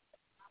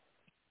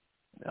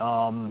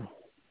 What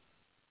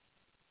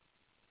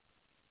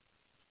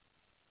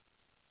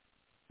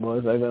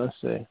was I gonna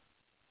say?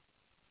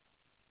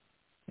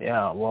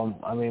 Yeah, well,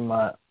 I mean,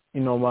 my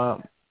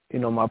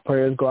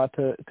prayers go out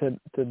to that,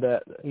 to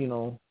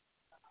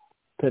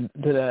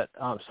that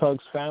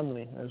Suggs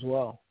family as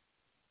well.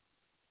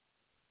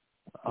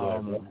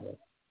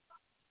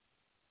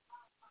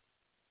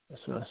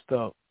 It's messed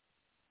up.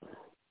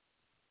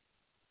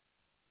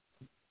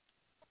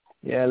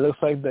 Yeah, it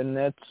looks like the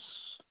Nets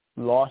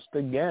lost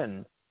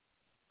again.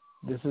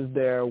 This is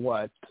their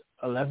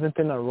 11th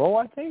in a row,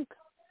 I think.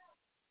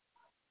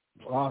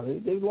 Wow,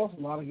 they've lost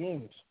a lot of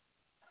games.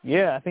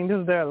 Yeah, I think this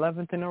is their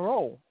 11th in a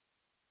row.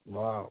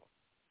 Wow.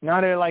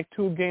 Now they're like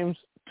two games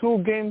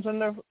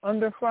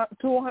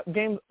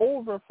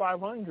over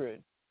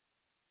 500.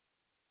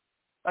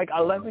 Like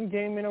 11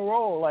 game in a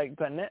row. Like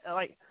the Net,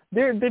 like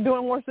they're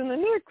doing worse than the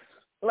Knicks.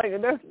 Like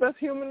that's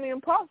humanly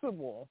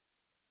impossible.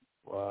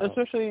 Wow.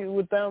 Especially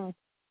with them,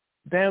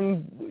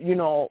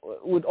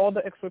 with all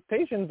the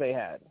expectations they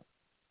had.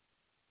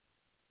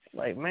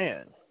 Like,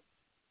 man,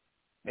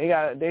 they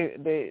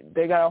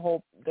gotta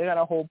hope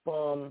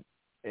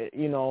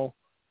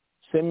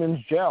Simmons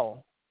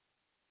gel.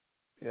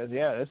 Because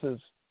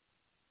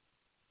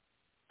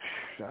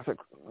that's a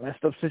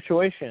messed up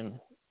situation.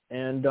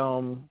 And they're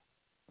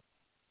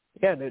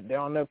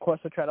on their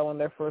course to try to win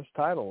their first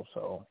title.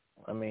 So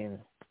I mean,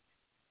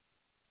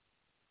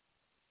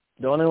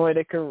 the only way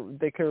they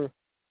could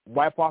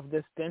wipe off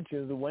this stench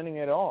is winning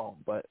it all.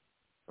 But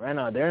right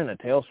now they're in a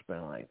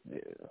tailspin. Like,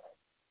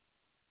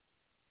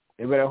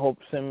 they better hope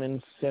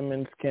Simmons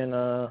can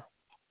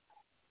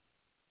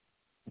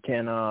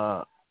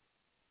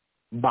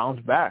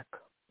bounce back.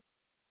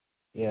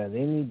 Yeah,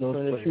 they need those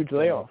from players. This huge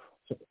layoff.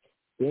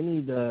 They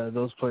need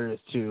those players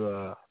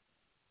to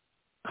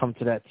come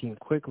to that team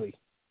quickly.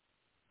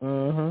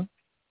 Mhm.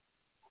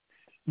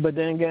 But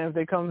then again, if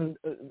they come,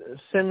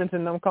 Simmons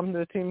and them come to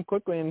the team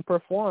quickly and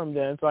perform,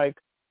 then it's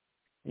like,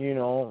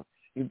 you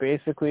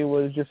basically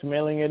was just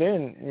mailing it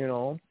in,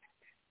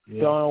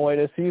 throwing away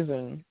the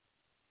season.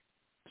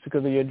 It's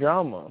because of your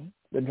drama,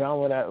 the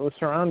drama that was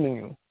surrounding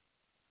you.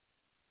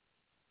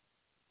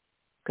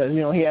 Because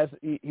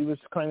he was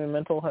claiming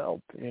mental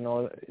health,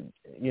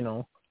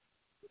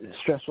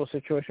 stressful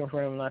situation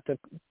for him not to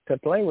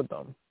play with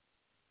them.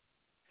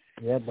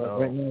 Yeah, but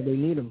right now they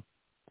need him.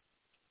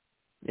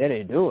 Yeah,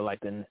 they do. Like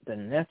the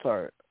Nets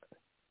are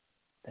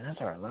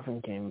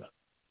 11 game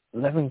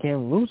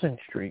losing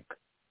streak.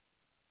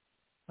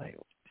 Like,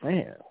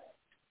 man.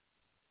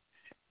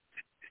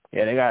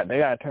 Yeah, they got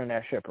to turn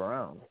that ship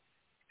around.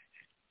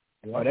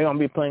 Yeah. Or they're gonna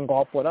be playing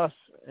golf with us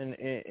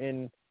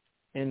in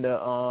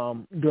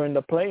the during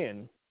the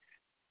play-in.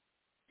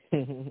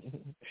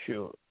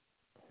 Shoot.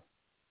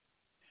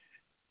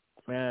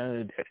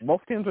 Man,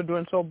 both teams are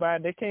doing so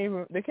bad they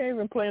can't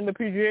even play in the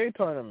PGA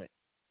tournament.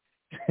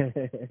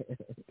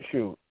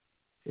 Shoot.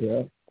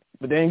 Yeah.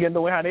 But then again, the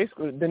way how they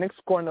score, the Knicks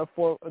score in the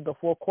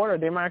fourth quarter,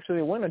 they might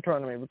actually win a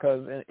tournament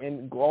because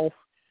in golf,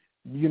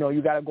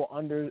 you got to go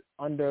under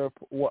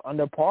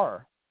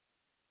par.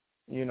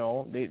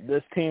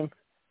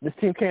 This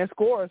team can't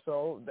score,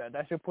 so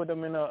that should put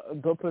them in a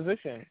good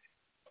position.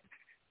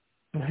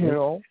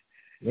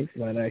 Knicks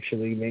might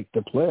actually make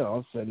the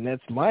playoffs, and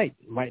Nets might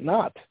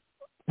not.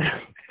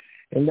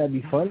 Wouldn't that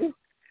be funny?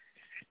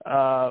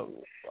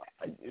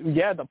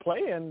 Yeah, the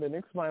play-in, the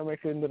Knicks might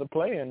make it into the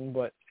play-in,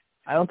 but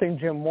I don't think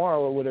Jim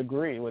Moore would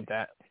agree with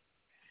that.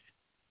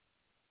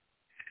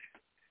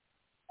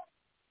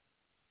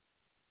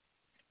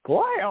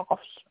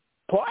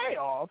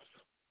 Playoffs?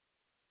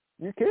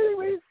 You kidding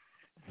me?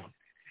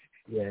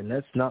 Yeah, and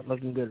that's not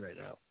looking good right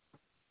now.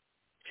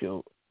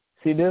 Shoot.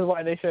 See, this is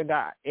why they should have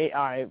got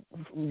AI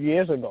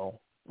years ago,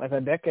 like a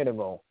decade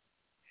ago.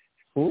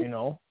 Who?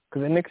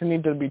 Because the Knicks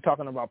need to be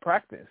talking about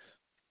practice.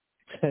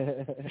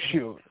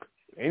 Shoot.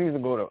 They need to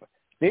go to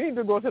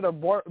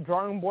the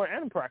drawing board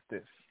and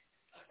practice.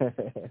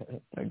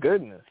 My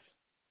goodness.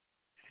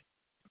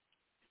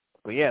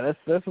 But yeah,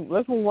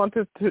 let's move on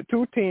to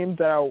two teams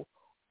that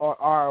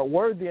are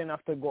worthy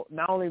enough to go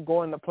not only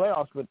go in the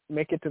playoffs but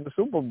make it to the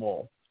Super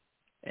Bowl,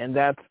 and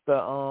that's the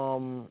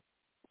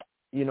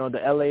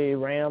the LA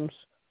Rams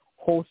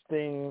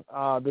hosting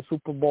the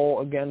Super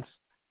Bowl against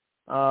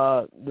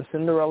the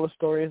Cinderella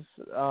story is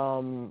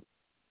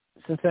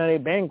Cincinnati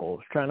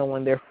Bengals trying to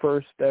win their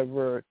first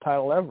ever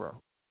title ever.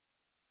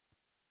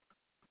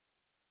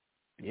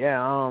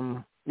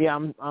 I'm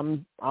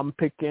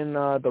picking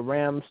the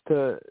Rams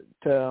to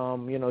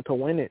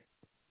win it.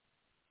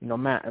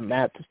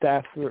 Matthew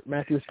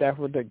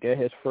Stafford to get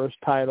his first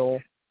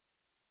title,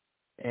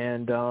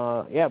 and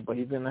but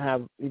he's gonna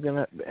have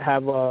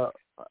a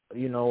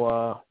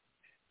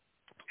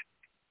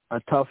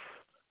tough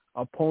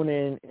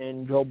opponent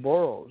in Joe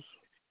Burrows,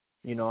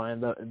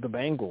 and the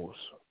Bengals.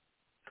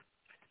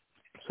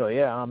 So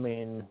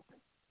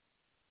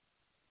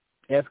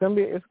it's gonna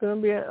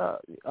be a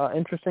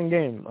interesting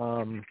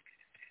game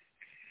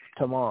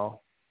tomorrow.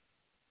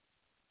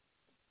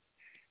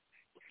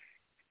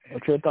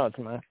 What's your thoughts,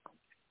 Mac?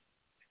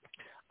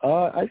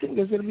 I think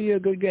it's going to be a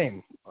good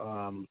game.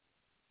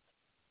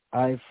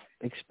 I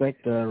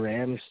expect the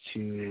Rams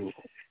to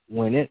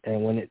win it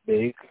and win it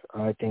big.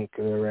 I think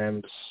the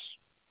Rams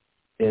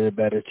is a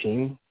better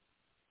team,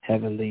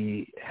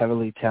 heavily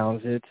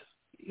talented.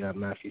 You got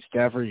Matthew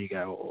Stafford, you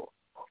got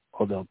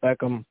Odell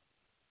Beckham,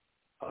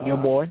 your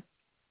boy.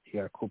 You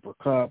got Cooper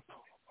Kupp.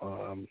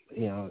 On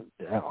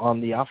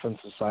the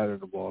offensive side of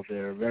the ball,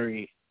 they're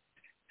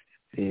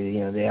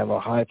they have a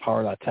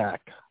high-powered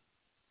attack,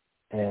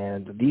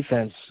 and the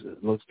defense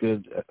looks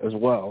good as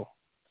well.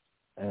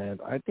 And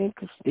I think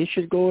they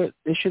should win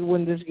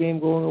this game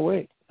going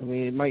away. I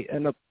mean, it might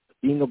end up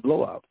being a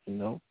blowout.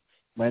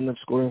 Might end up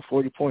scoring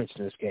 40 points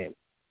in this game.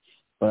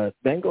 But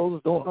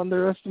Bengals, don't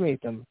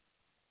underestimate them.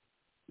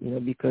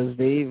 Because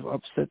they've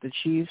upset the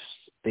Chiefs,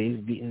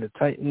 they've beaten the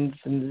Titans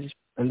in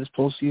this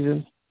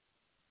postseason,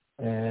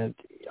 and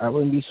I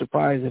wouldn't be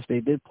surprised if they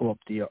did pull up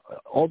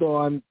although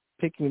I'm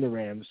picking the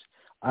Rams,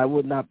 I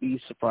would not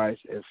be surprised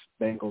if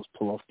Bengals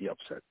pull off the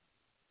upset.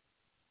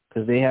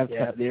 Because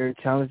they're a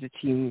talented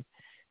team.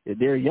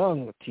 They're a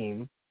young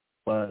team,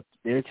 but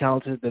they're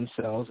talented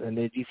themselves, and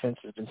their defense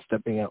has been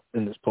stepping up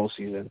in this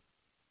postseason.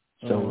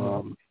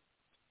 So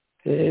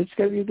it's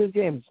going to be a good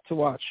game to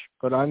watch,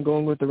 but I'm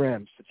going with the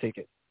Rams to take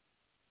it.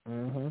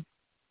 Mm-hmm.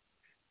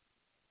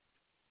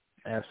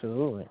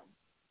 Absolutely.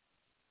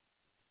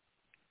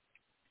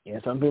 Yeah,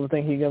 some people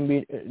think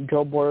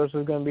Joe Burrows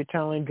is going to be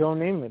challenging Joe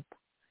Namath.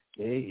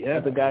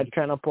 Yeah. The guy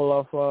trying to pull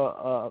off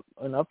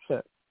an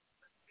upset.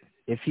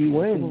 If he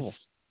wins,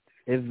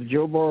 if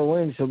Joe Burrow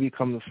wins, he'll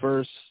become the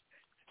first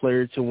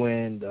player to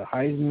win the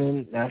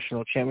Heisman,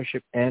 National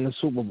Championship, and the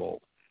Super Bowl.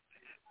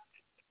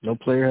 No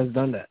player has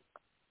done that.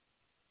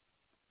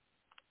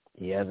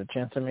 He has a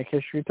chance to make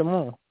history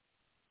tomorrow.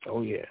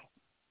 Oh, yeah.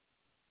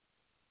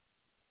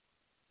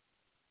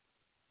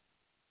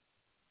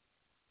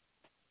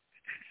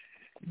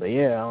 But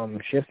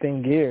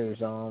shifting gears,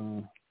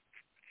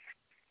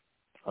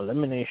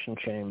 Elimination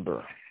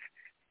Chamber.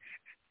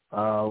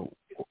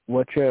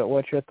 What's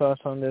your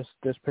thoughts on this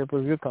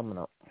pay-per-view coming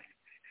up?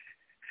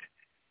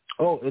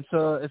 Oh, it's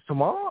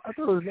tomorrow? I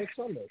thought it was next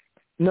Sunday.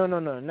 No,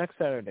 next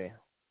Saturday.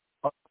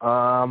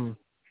 I'm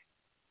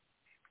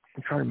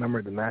trying to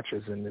remember the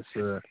matches in this.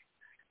 All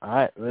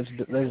right, let's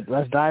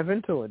dive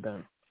into it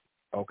then.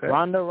 Okay.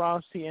 Ronda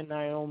Rousey and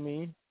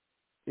Naomi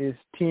is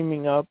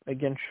teaming up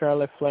against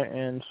Charlotte Flair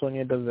and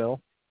Sonya Deville.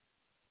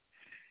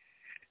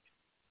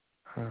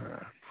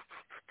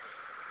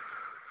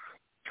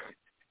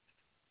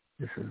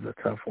 This is a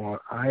tough one.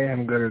 I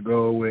am going to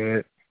go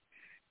with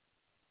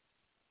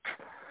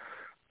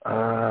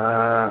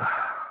I'm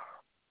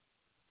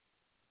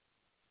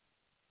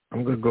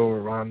going to go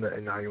with Ronda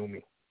and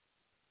Naomi.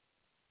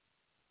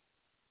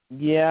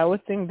 Yeah, I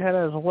would think that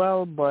as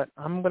well, but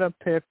I'm gonna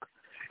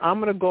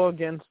go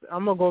against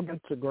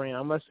the grain.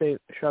 I'm gonna say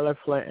Charlotte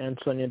Flair and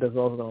Sonya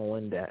Deville is gonna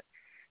win that,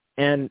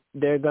 and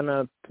they're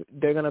gonna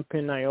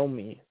pin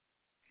Naomi.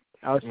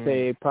 I would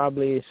say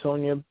probably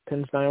Sonya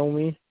pins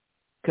Naomi,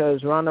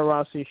 because Ronda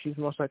Rousey, she's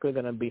most likely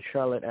gonna beat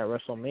Charlotte at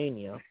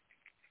WrestleMania.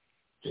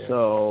 Yeah.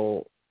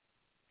 So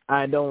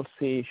I don't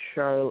see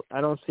Charlotte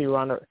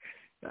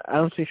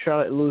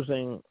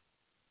losing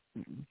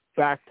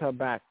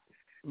back-to-back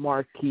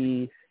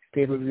marquee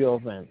pay-per-view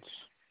events.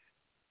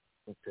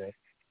 Okay.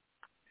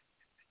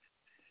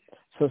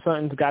 So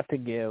something's got to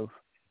give,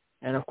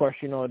 and of course,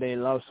 they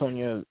love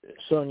Sonya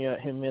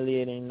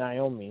humiliating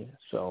Naomi.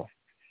 So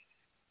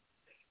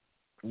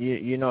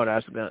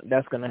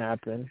that's gonna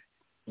happen.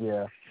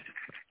 Yeah.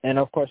 And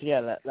of course,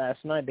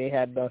 last night they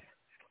had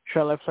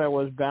Charlotte Flair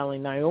was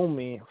battling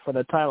Naomi for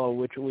the title,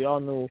 which we all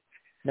knew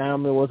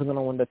Naomi wasn't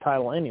gonna win the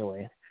title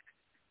anyway.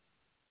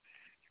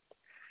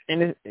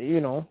 And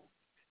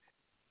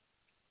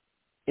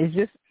it's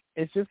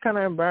just kind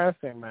of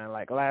embarrassing, man.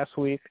 Like last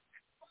week,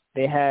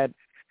 they had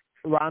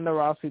Ronda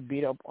Rousey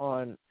beat up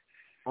on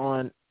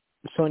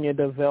Sonya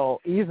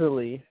Deville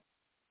easily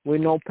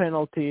with no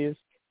penalties,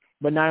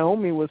 but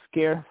Naomi was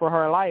scared for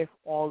her life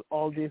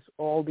all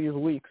these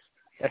weeks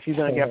that she's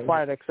gonna get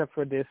fired, except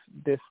for this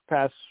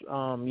past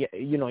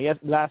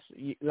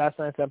last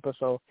night's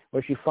episode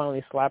where she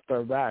finally slapped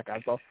her back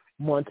after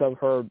months of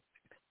her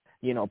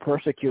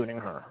persecuting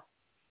her.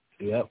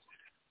 Yep.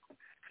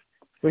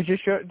 Which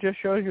just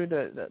shows you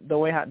the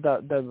way how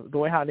the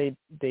way how they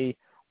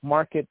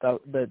market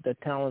the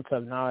talents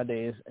of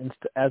nowadays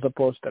as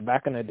opposed to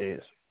back in the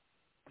days.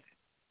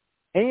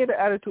 Any of the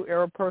Attitude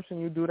Era person,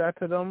 you do that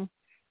to them,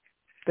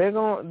 they're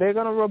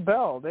gonna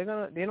rebel. They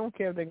don't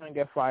care if they're gonna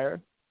get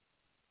fired.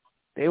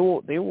 They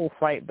will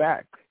fight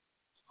back.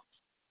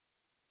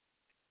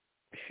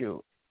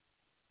 Shoot.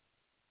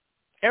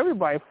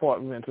 Everybody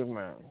fought Vince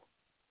McMahon.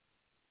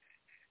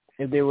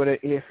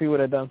 If he would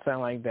have done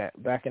something like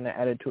that back in the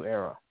Attitude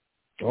Era.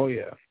 Oh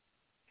yeah.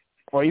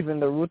 Or even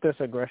the Ruthless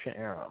Aggression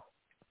Era.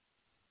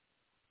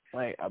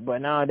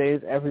 But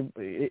nowadays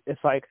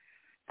it's like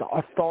the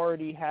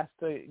authority has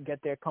to get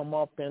their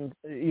comeuppance.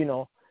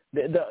 The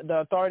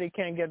authority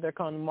can't get their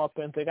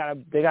comeuppance. They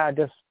gotta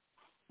just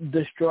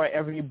destroy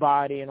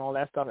everybody and all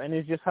that stuff. And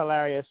it's just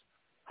hilarious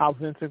how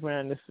Vince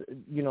McMahon is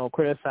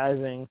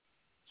criticizing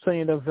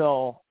Sonya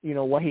Deville.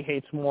 What he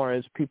hates more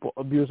is people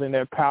abusing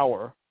their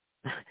power.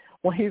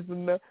 Well, he's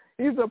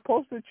the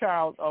poster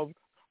child of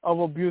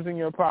abusing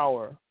your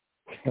power.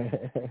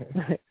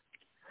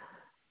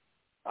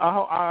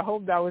 I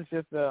hope that was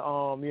just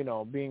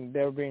being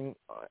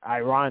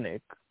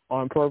ironic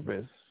on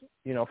purpose,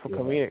 for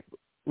comedic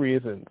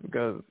reasons,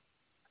 because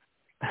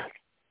I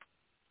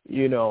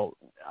don't know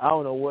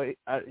what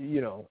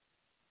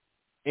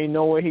ain't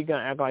no way he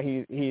gonna act like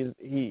he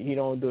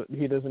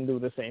doesn't do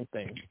the same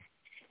thing,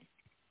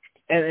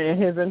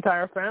 and his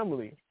entire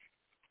family.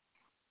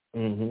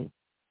 Mm-hmm.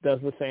 Does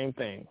the same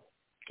thing.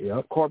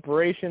 Yep.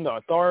 Corporation, the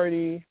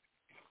authority,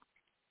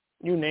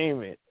 you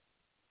name it,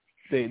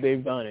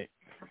 they've done it.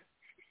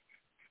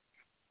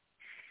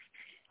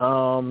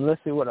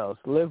 Let's see what else.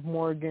 Liv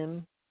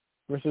Morgan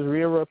versus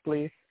Rhea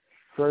Ripley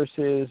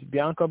versus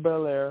Bianca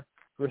Belair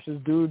versus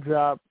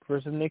Doudrop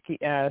versus Nikki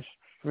Ash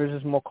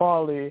versus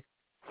McCauley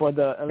for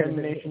the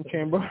Elimination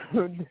Chamber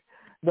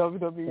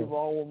WWE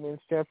Raw Women's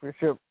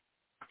Championship.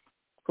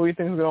 Who do you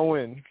think is gonna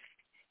win?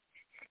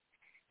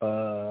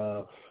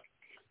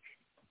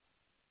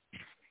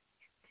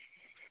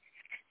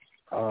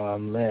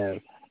 Man,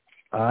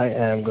 I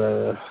am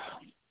gonna.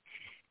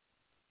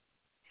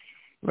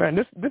 Man,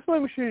 this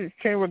Elimination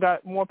Chamber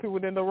got more people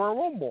than the Royal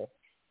Rumble.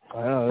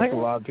 I know, that's a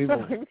lot of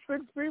people. 6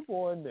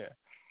 people in there.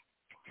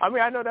 I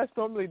mean, I know that's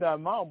normally the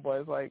amount,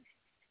 but it's like,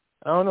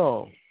 I don't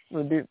know.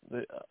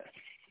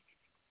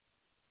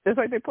 It's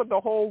like they put the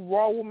whole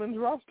Raw Women's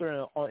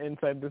roster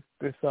inside this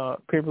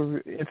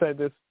pay-per-view, inside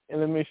this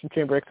Elimination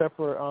Chamber, except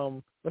for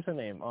what's her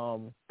name?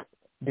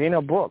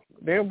 Dana Brooke.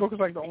 Dana Brooke is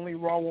like the only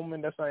Raw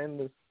woman that's not in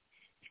this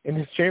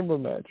chamber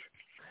match.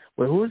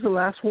 Wait, who was the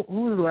last one?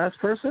 Who was the last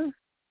person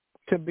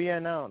to be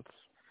announced?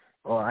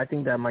 Oh, I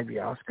think that might be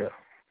Asuka.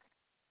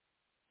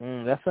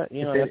 That's not,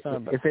 that's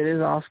not bad. If it is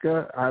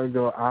Asuka, I would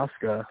go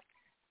Asuka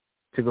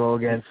to go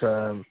against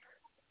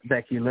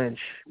Becky Lynch,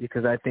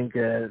 because I think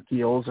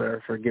he owes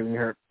her for giving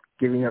up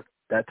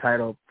that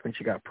title when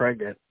she got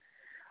pregnant.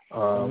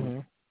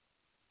 That's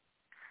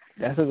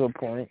a good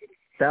point.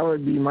 That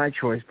would be my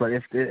choice, but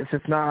if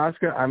it's not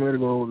Asuka, I'm going to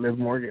go Liv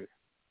Morgan.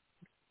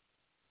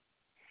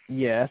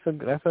 Yeah,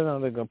 that's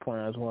another good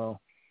point as well.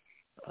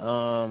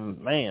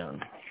 Man,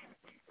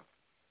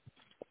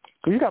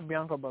 cause you got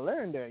Bianca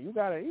Belair in there. You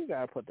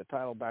gotta put the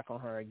title back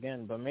on her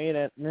again. But maybe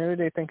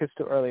they think it's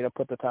too early to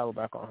put the title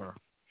back on her.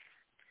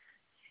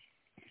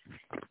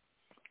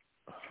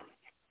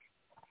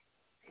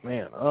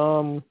 Man,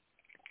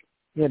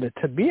 the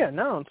to be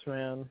announced,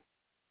 man.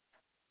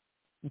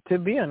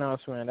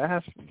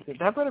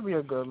 That better be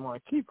a good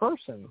marquee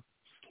person.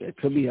 It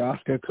could be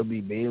Asuka, could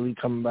be Bayley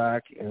coming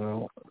back.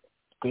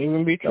 Could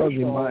even be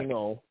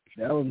Trish.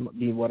 That would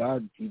be what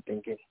I'd be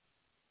thinking.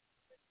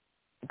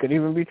 It could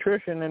even be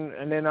Trish, and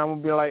then I'm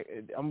gonna be like,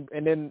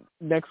 and then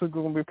next week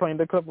we're gonna be playing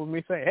the clip of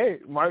me saying, "Hey,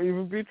 it might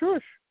even be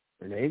Trish."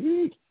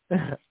 Maybe.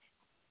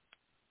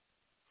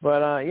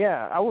 But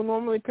I would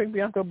normally pick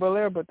Bianca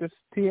Belair, but this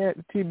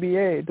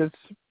TBA,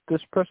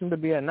 this person to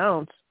be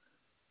announced,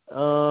 I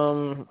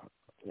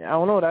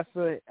don't know. That's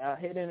a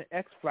hidden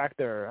X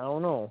factor. I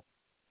don't know.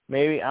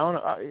 Maybe I don't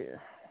know.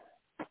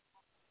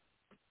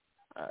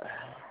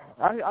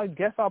 I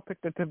guess I'll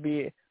pick the to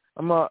be.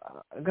 I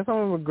guess I'm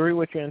gonna agree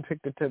with you and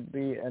pick the to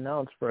be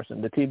announced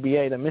person, the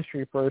TBA, the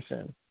mystery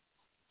person.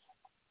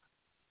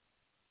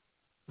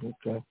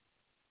 Okay.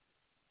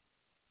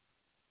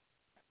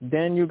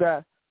 Then you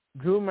got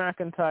Drew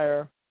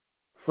McIntyre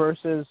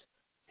versus,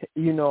 a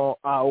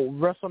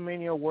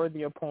WrestleMania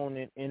worthy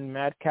opponent in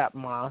Madcap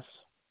Moss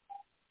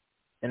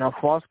in a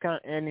Falls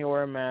Count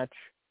Anywhere match.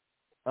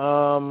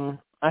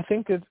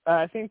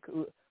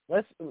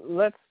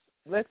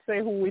 Let's say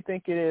who we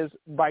think it is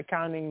by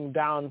counting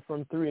down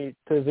from 3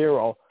 to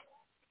 0.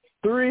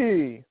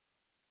 3,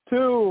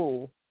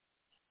 2,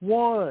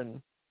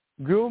 1.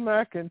 Drew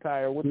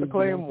McIntyre with the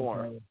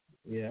Claymore.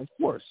 Yeah, of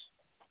course.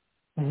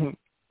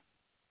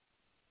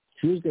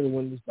 She was going to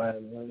win this by a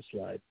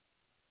landslide.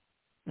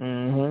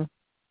 Then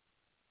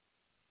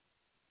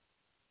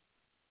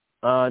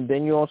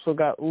you also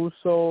got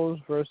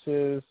Usos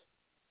versus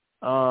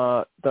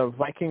the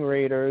Viking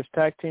Raiders,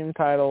 tag team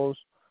titles,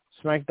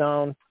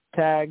 SmackDown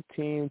Tag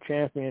Team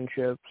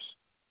Championships.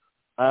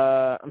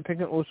 I'm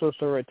picking Usos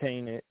to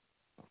retain it.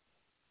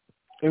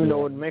 Even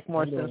though it would make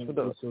more sense for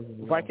the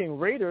Viking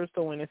Raiders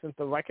to win it, since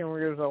the Viking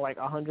Raiders are like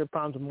 100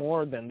 pounds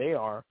more than they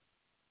are.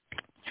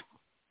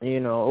 You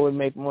know, it would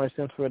make more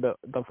sense for the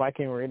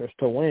Viking Raiders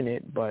to win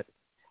it, but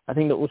I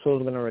think the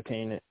Usos are going to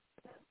retain it.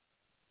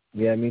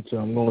 Yeah, me too.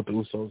 I'm going with the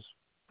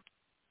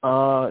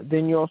Usos.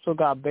 Then you also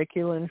got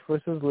Becky Lynch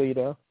versus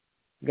Lita.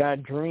 Got a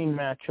dream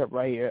matchup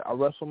right here, a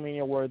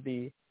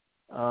WrestleMania-worthy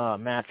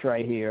match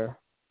right here.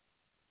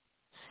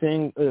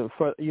 A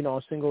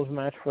singles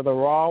match for the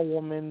Raw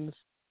Women's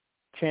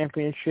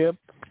Championship.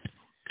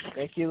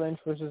 Becky Lynch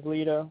versus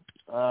Lita.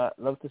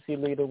 Love to see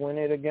Lita win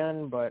it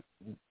again, but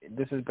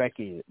this is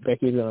Becky.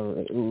 Becky's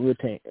gonna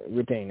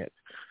retain it.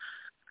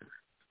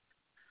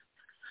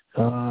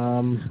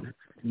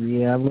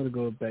 Yeah, I'm gonna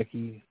go with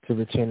Becky to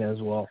retain it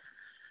as well.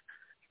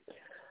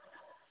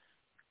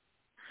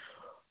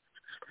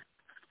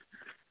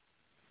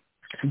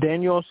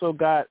 Then you also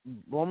got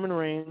Roman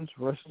Reigns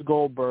versus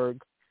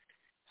Goldberg,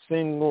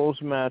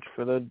 singles match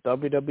for the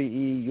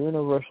WWE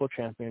Universal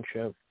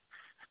Championship.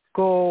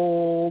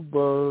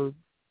 Goldberg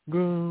is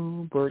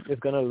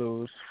going to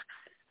lose.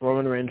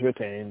 Roman Reigns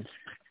retains.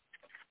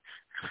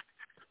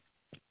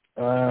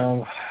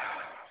 Yeah,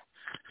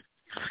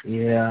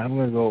 I'm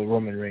going to go with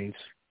Roman Reigns.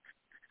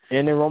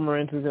 And then Roman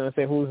Reigns is going to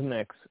say, who's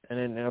next?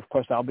 And of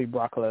course, I'll be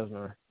Brock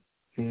Lesnar.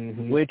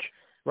 Mm-hmm. Which,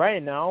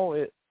 right now,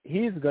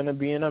 he's going to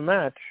be in a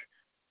match.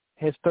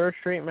 His third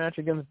straight match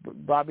against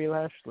Bobby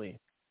Lashley.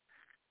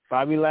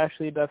 Bobby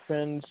Lashley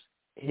defends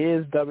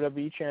his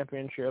WWE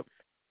Championship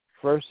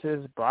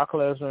versus Brock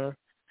Lesnar,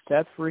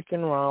 Seth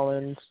freaking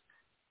Rollins,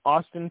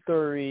 Austin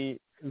Theory,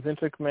 Vince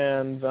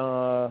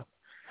McMahon's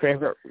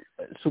favorite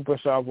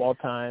superstar of all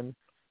time,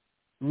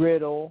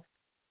 Riddle,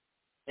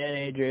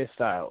 and AJ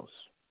Styles.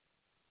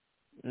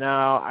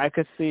 Now, I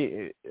could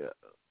see,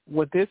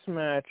 with this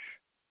match,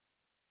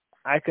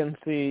 I can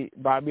see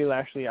Bobby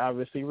Lashley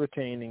obviously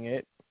retaining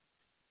it.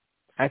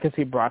 I can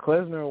see Brock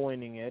Lesnar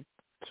winning it,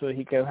 so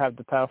he could have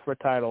the title for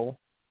title.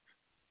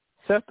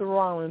 Seth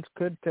Rollins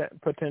could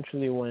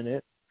potentially win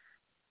it.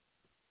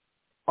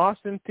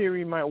 Austin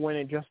Theory might win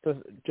it just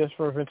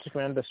for Vince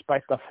McMahon,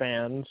 despite the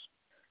fans.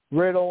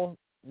 Riddle,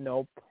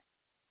 nope.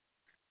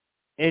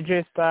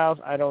 AJ Styles,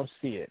 I don't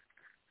see it.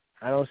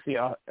 I don't see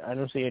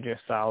AJ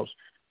Styles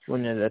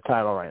winning the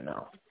title right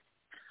now.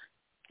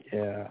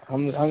 Yeah,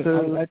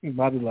 I think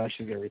Bobby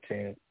Lashley's gonna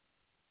retain it.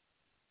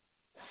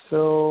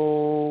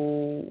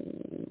 So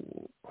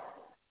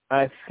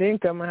I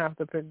think I'm gonna have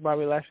to pick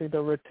Bobby Lashley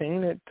to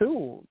retain it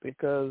too,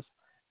 because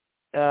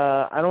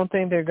I don't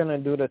think they're gonna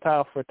do the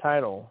title for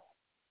title,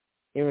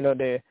 even though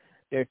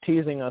they're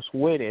teasing us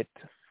with it.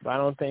 But I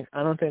don't think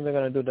they're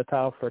gonna do the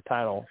title for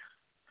title.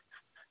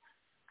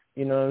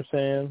 You know what I'm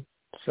saying?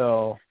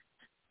 So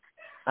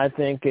I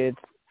think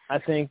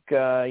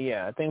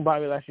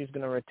Bobby Lashley's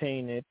gonna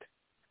retain it.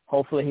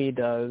 Hopefully he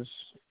does,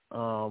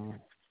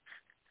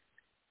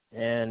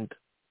 and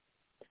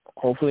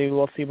hopefully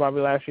we'll see Bobby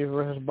Lashley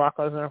versus Brock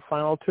Lesnar in the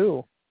final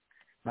two,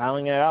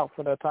 battling it out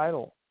for the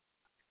title,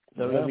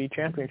 the WWE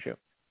Championship.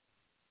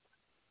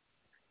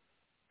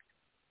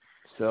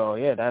 So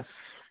yeah,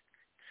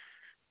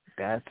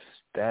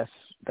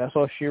 that's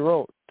all she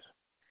wrote.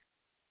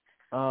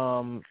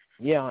 On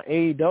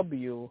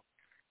AEW,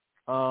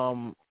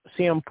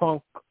 CM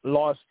Punk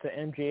lost to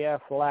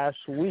MJF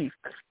last week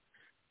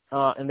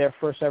in their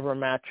first ever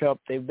matchup.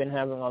 They've been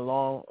having a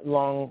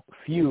long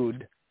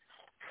feud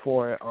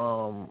for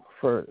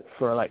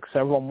like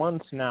several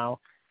months now.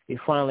 They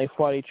finally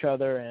fought each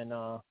other, and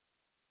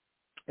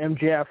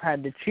MJF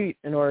had to cheat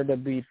in order to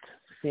beat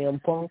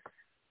CM Punk.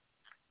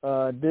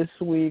 This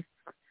week,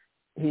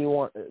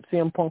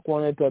 CM Punk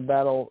wanted to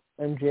battle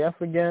MJF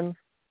again,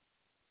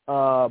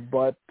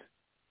 but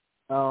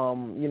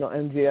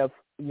MJF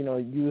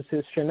used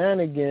his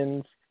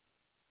shenanigans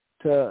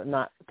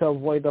to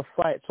avoid the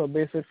fight. So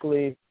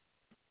basically,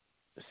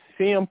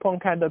 CM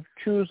Punk had to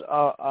choose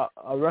a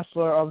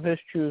wrestler of his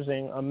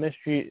choosing, a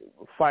mystery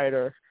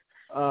fighter,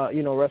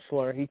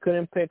 wrestler. He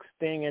couldn't pick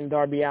Sting and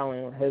Darby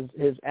Allin,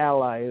 his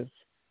allies,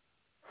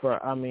 for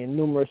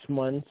numerous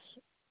months.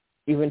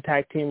 Even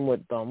tag team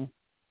with them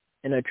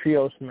in a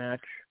trios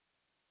match.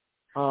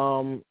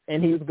 And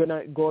he was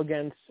gonna go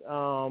against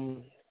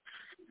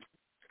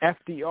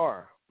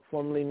FDR,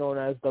 formerly known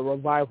as the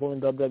Revival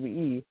in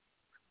WWE,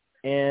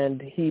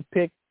 and he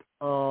picked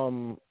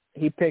Jon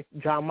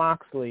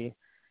Moxley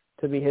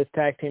to be his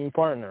tag team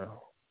partner,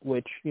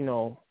 which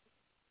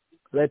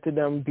led to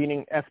them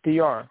beating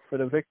FDR for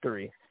the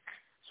victory.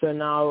 So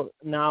now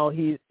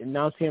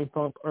CM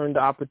Punk earned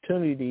the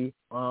opportunity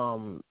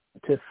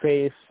to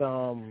face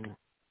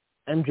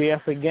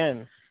MJF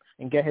again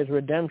and get his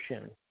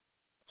redemption,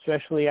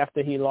 especially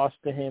after he lost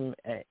to him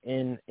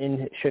in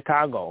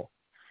Chicago.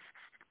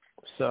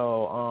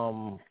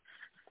 So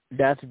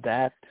that's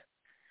that.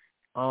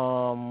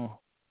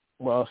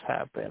 What else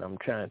happened? I'm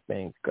trying to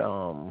think.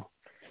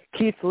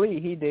 Keith Lee,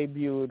 he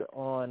debuted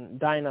on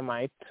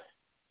Dynamite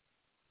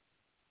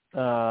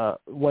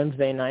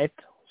Wednesday night.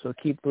 So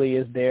Keith Lee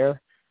is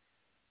there.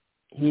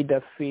 he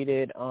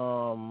defeated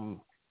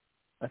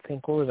I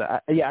think what was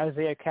it? Yeah,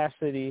 Isaiah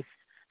Cassidy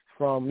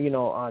from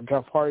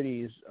Jeff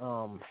Hardy's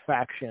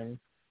faction,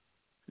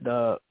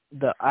 the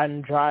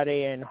Andrade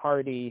and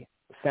Hardy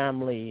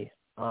family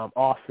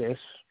office,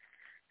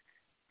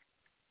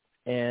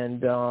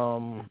 and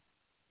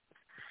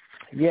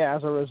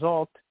as a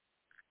result,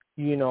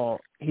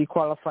 he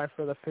qualified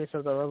for the Face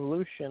of the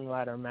Revolution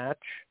ladder match.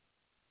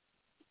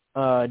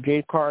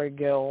 Jade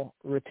Cargill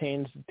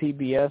retains the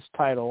TBS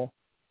title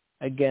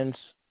against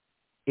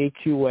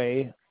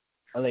AQA,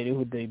 a lady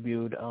who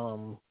debuted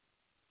on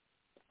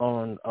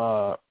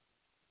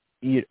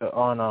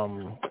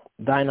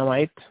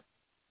Dynamite.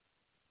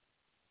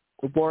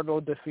 Bordeaux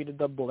defeated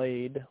The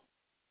Blade.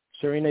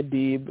 Serena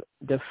Deeb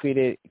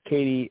defeated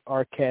Katie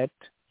Arquette.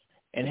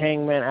 And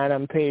Hangman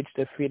Adam Page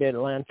defeated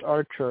Lance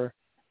Archer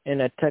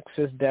in a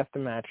Texas death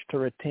match to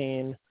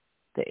retain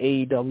the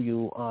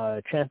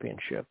AEW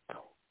championship.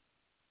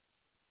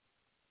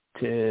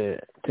 To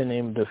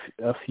name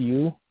a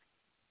few.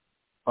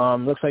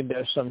 Looks like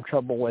there's some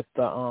trouble with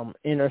the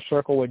Inner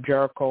Circle with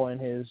Jericho and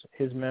his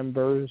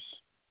members.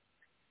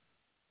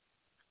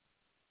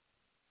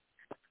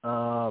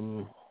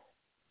 I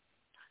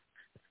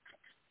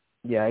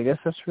guess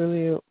that's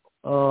really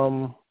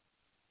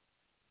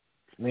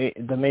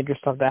the major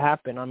stuff that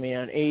happened. I mean,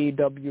 on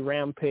AEW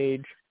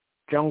Rampage,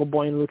 Jungle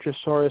Boy and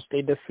Luchasaurus,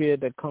 they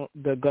defeated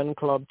the Gun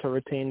Club to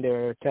retain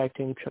their tag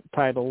team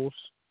titles.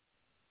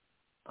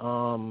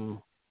 I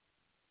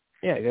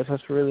guess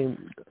that's really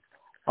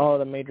all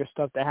the major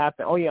stuff that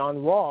happened. Oh yeah,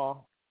 on Raw,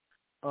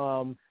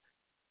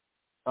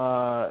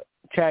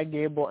 Chad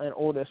Gable and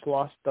Otis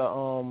lost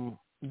the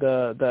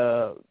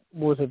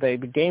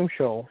game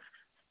show.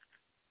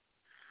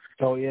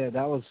 Oh yeah,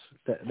 that was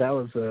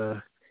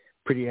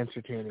pretty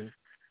entertaining.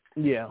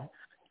 Yeah,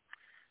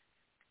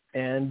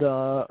 and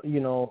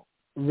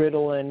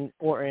Riddle and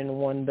Orton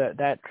won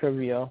that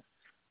trivia,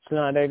 so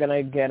now they're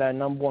gonna get a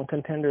number one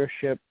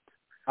contendership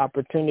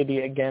opportunity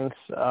against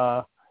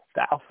the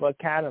Alpha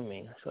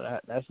Academy. So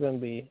that's going to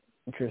be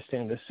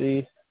interesting to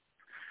see.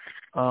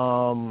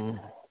 I'm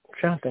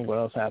trying to think what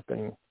else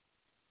happened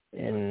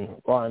in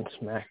Raw and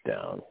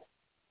SmackDown.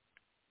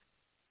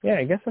 Yeah,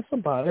 I guess that's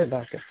about it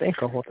I can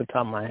think of off the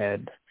top of my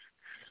head.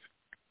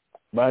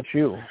 About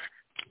you?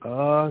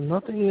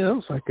 Nothing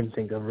else I can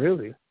think of,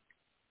 really.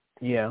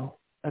 Yeah,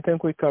 I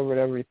think we covered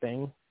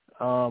everything.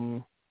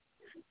 I'll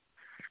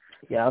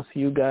see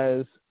you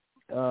guys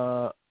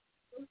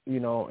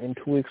in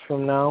 2 weeks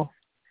from now.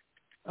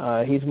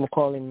 He's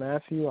Macaulay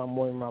Matthew. I'm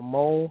William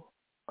Rameau.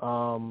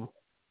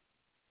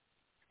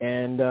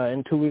 And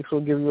in 2 weeks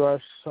we'll give you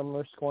our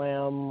Super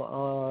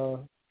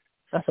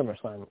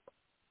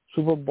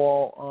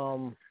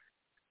Bowl,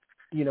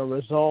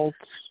 results,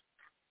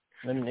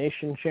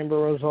 Elimination Chamber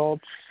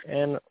results,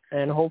 and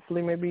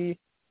hopefully maybe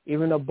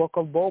even a Book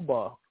of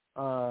Boba,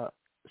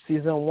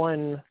 Season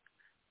 1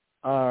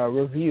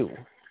 review.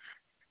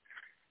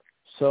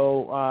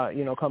 So,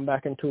 come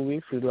back in 2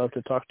 weeks. We'd love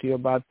to talk to you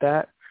about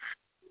that.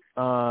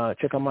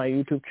 Check out my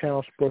YouTube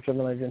channel, Sports of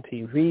Legend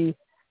TV.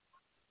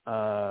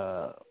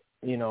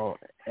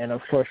 And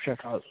of course, check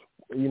out,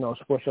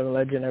 Sports of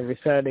Legend every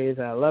Saturdays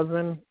at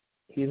 11.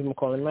 He's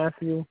Macaulay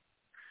Matthew.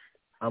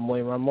 I'm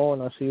Wayne Ramon,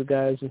 and I'll see you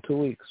guys in 2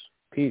 weeks.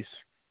 Peace.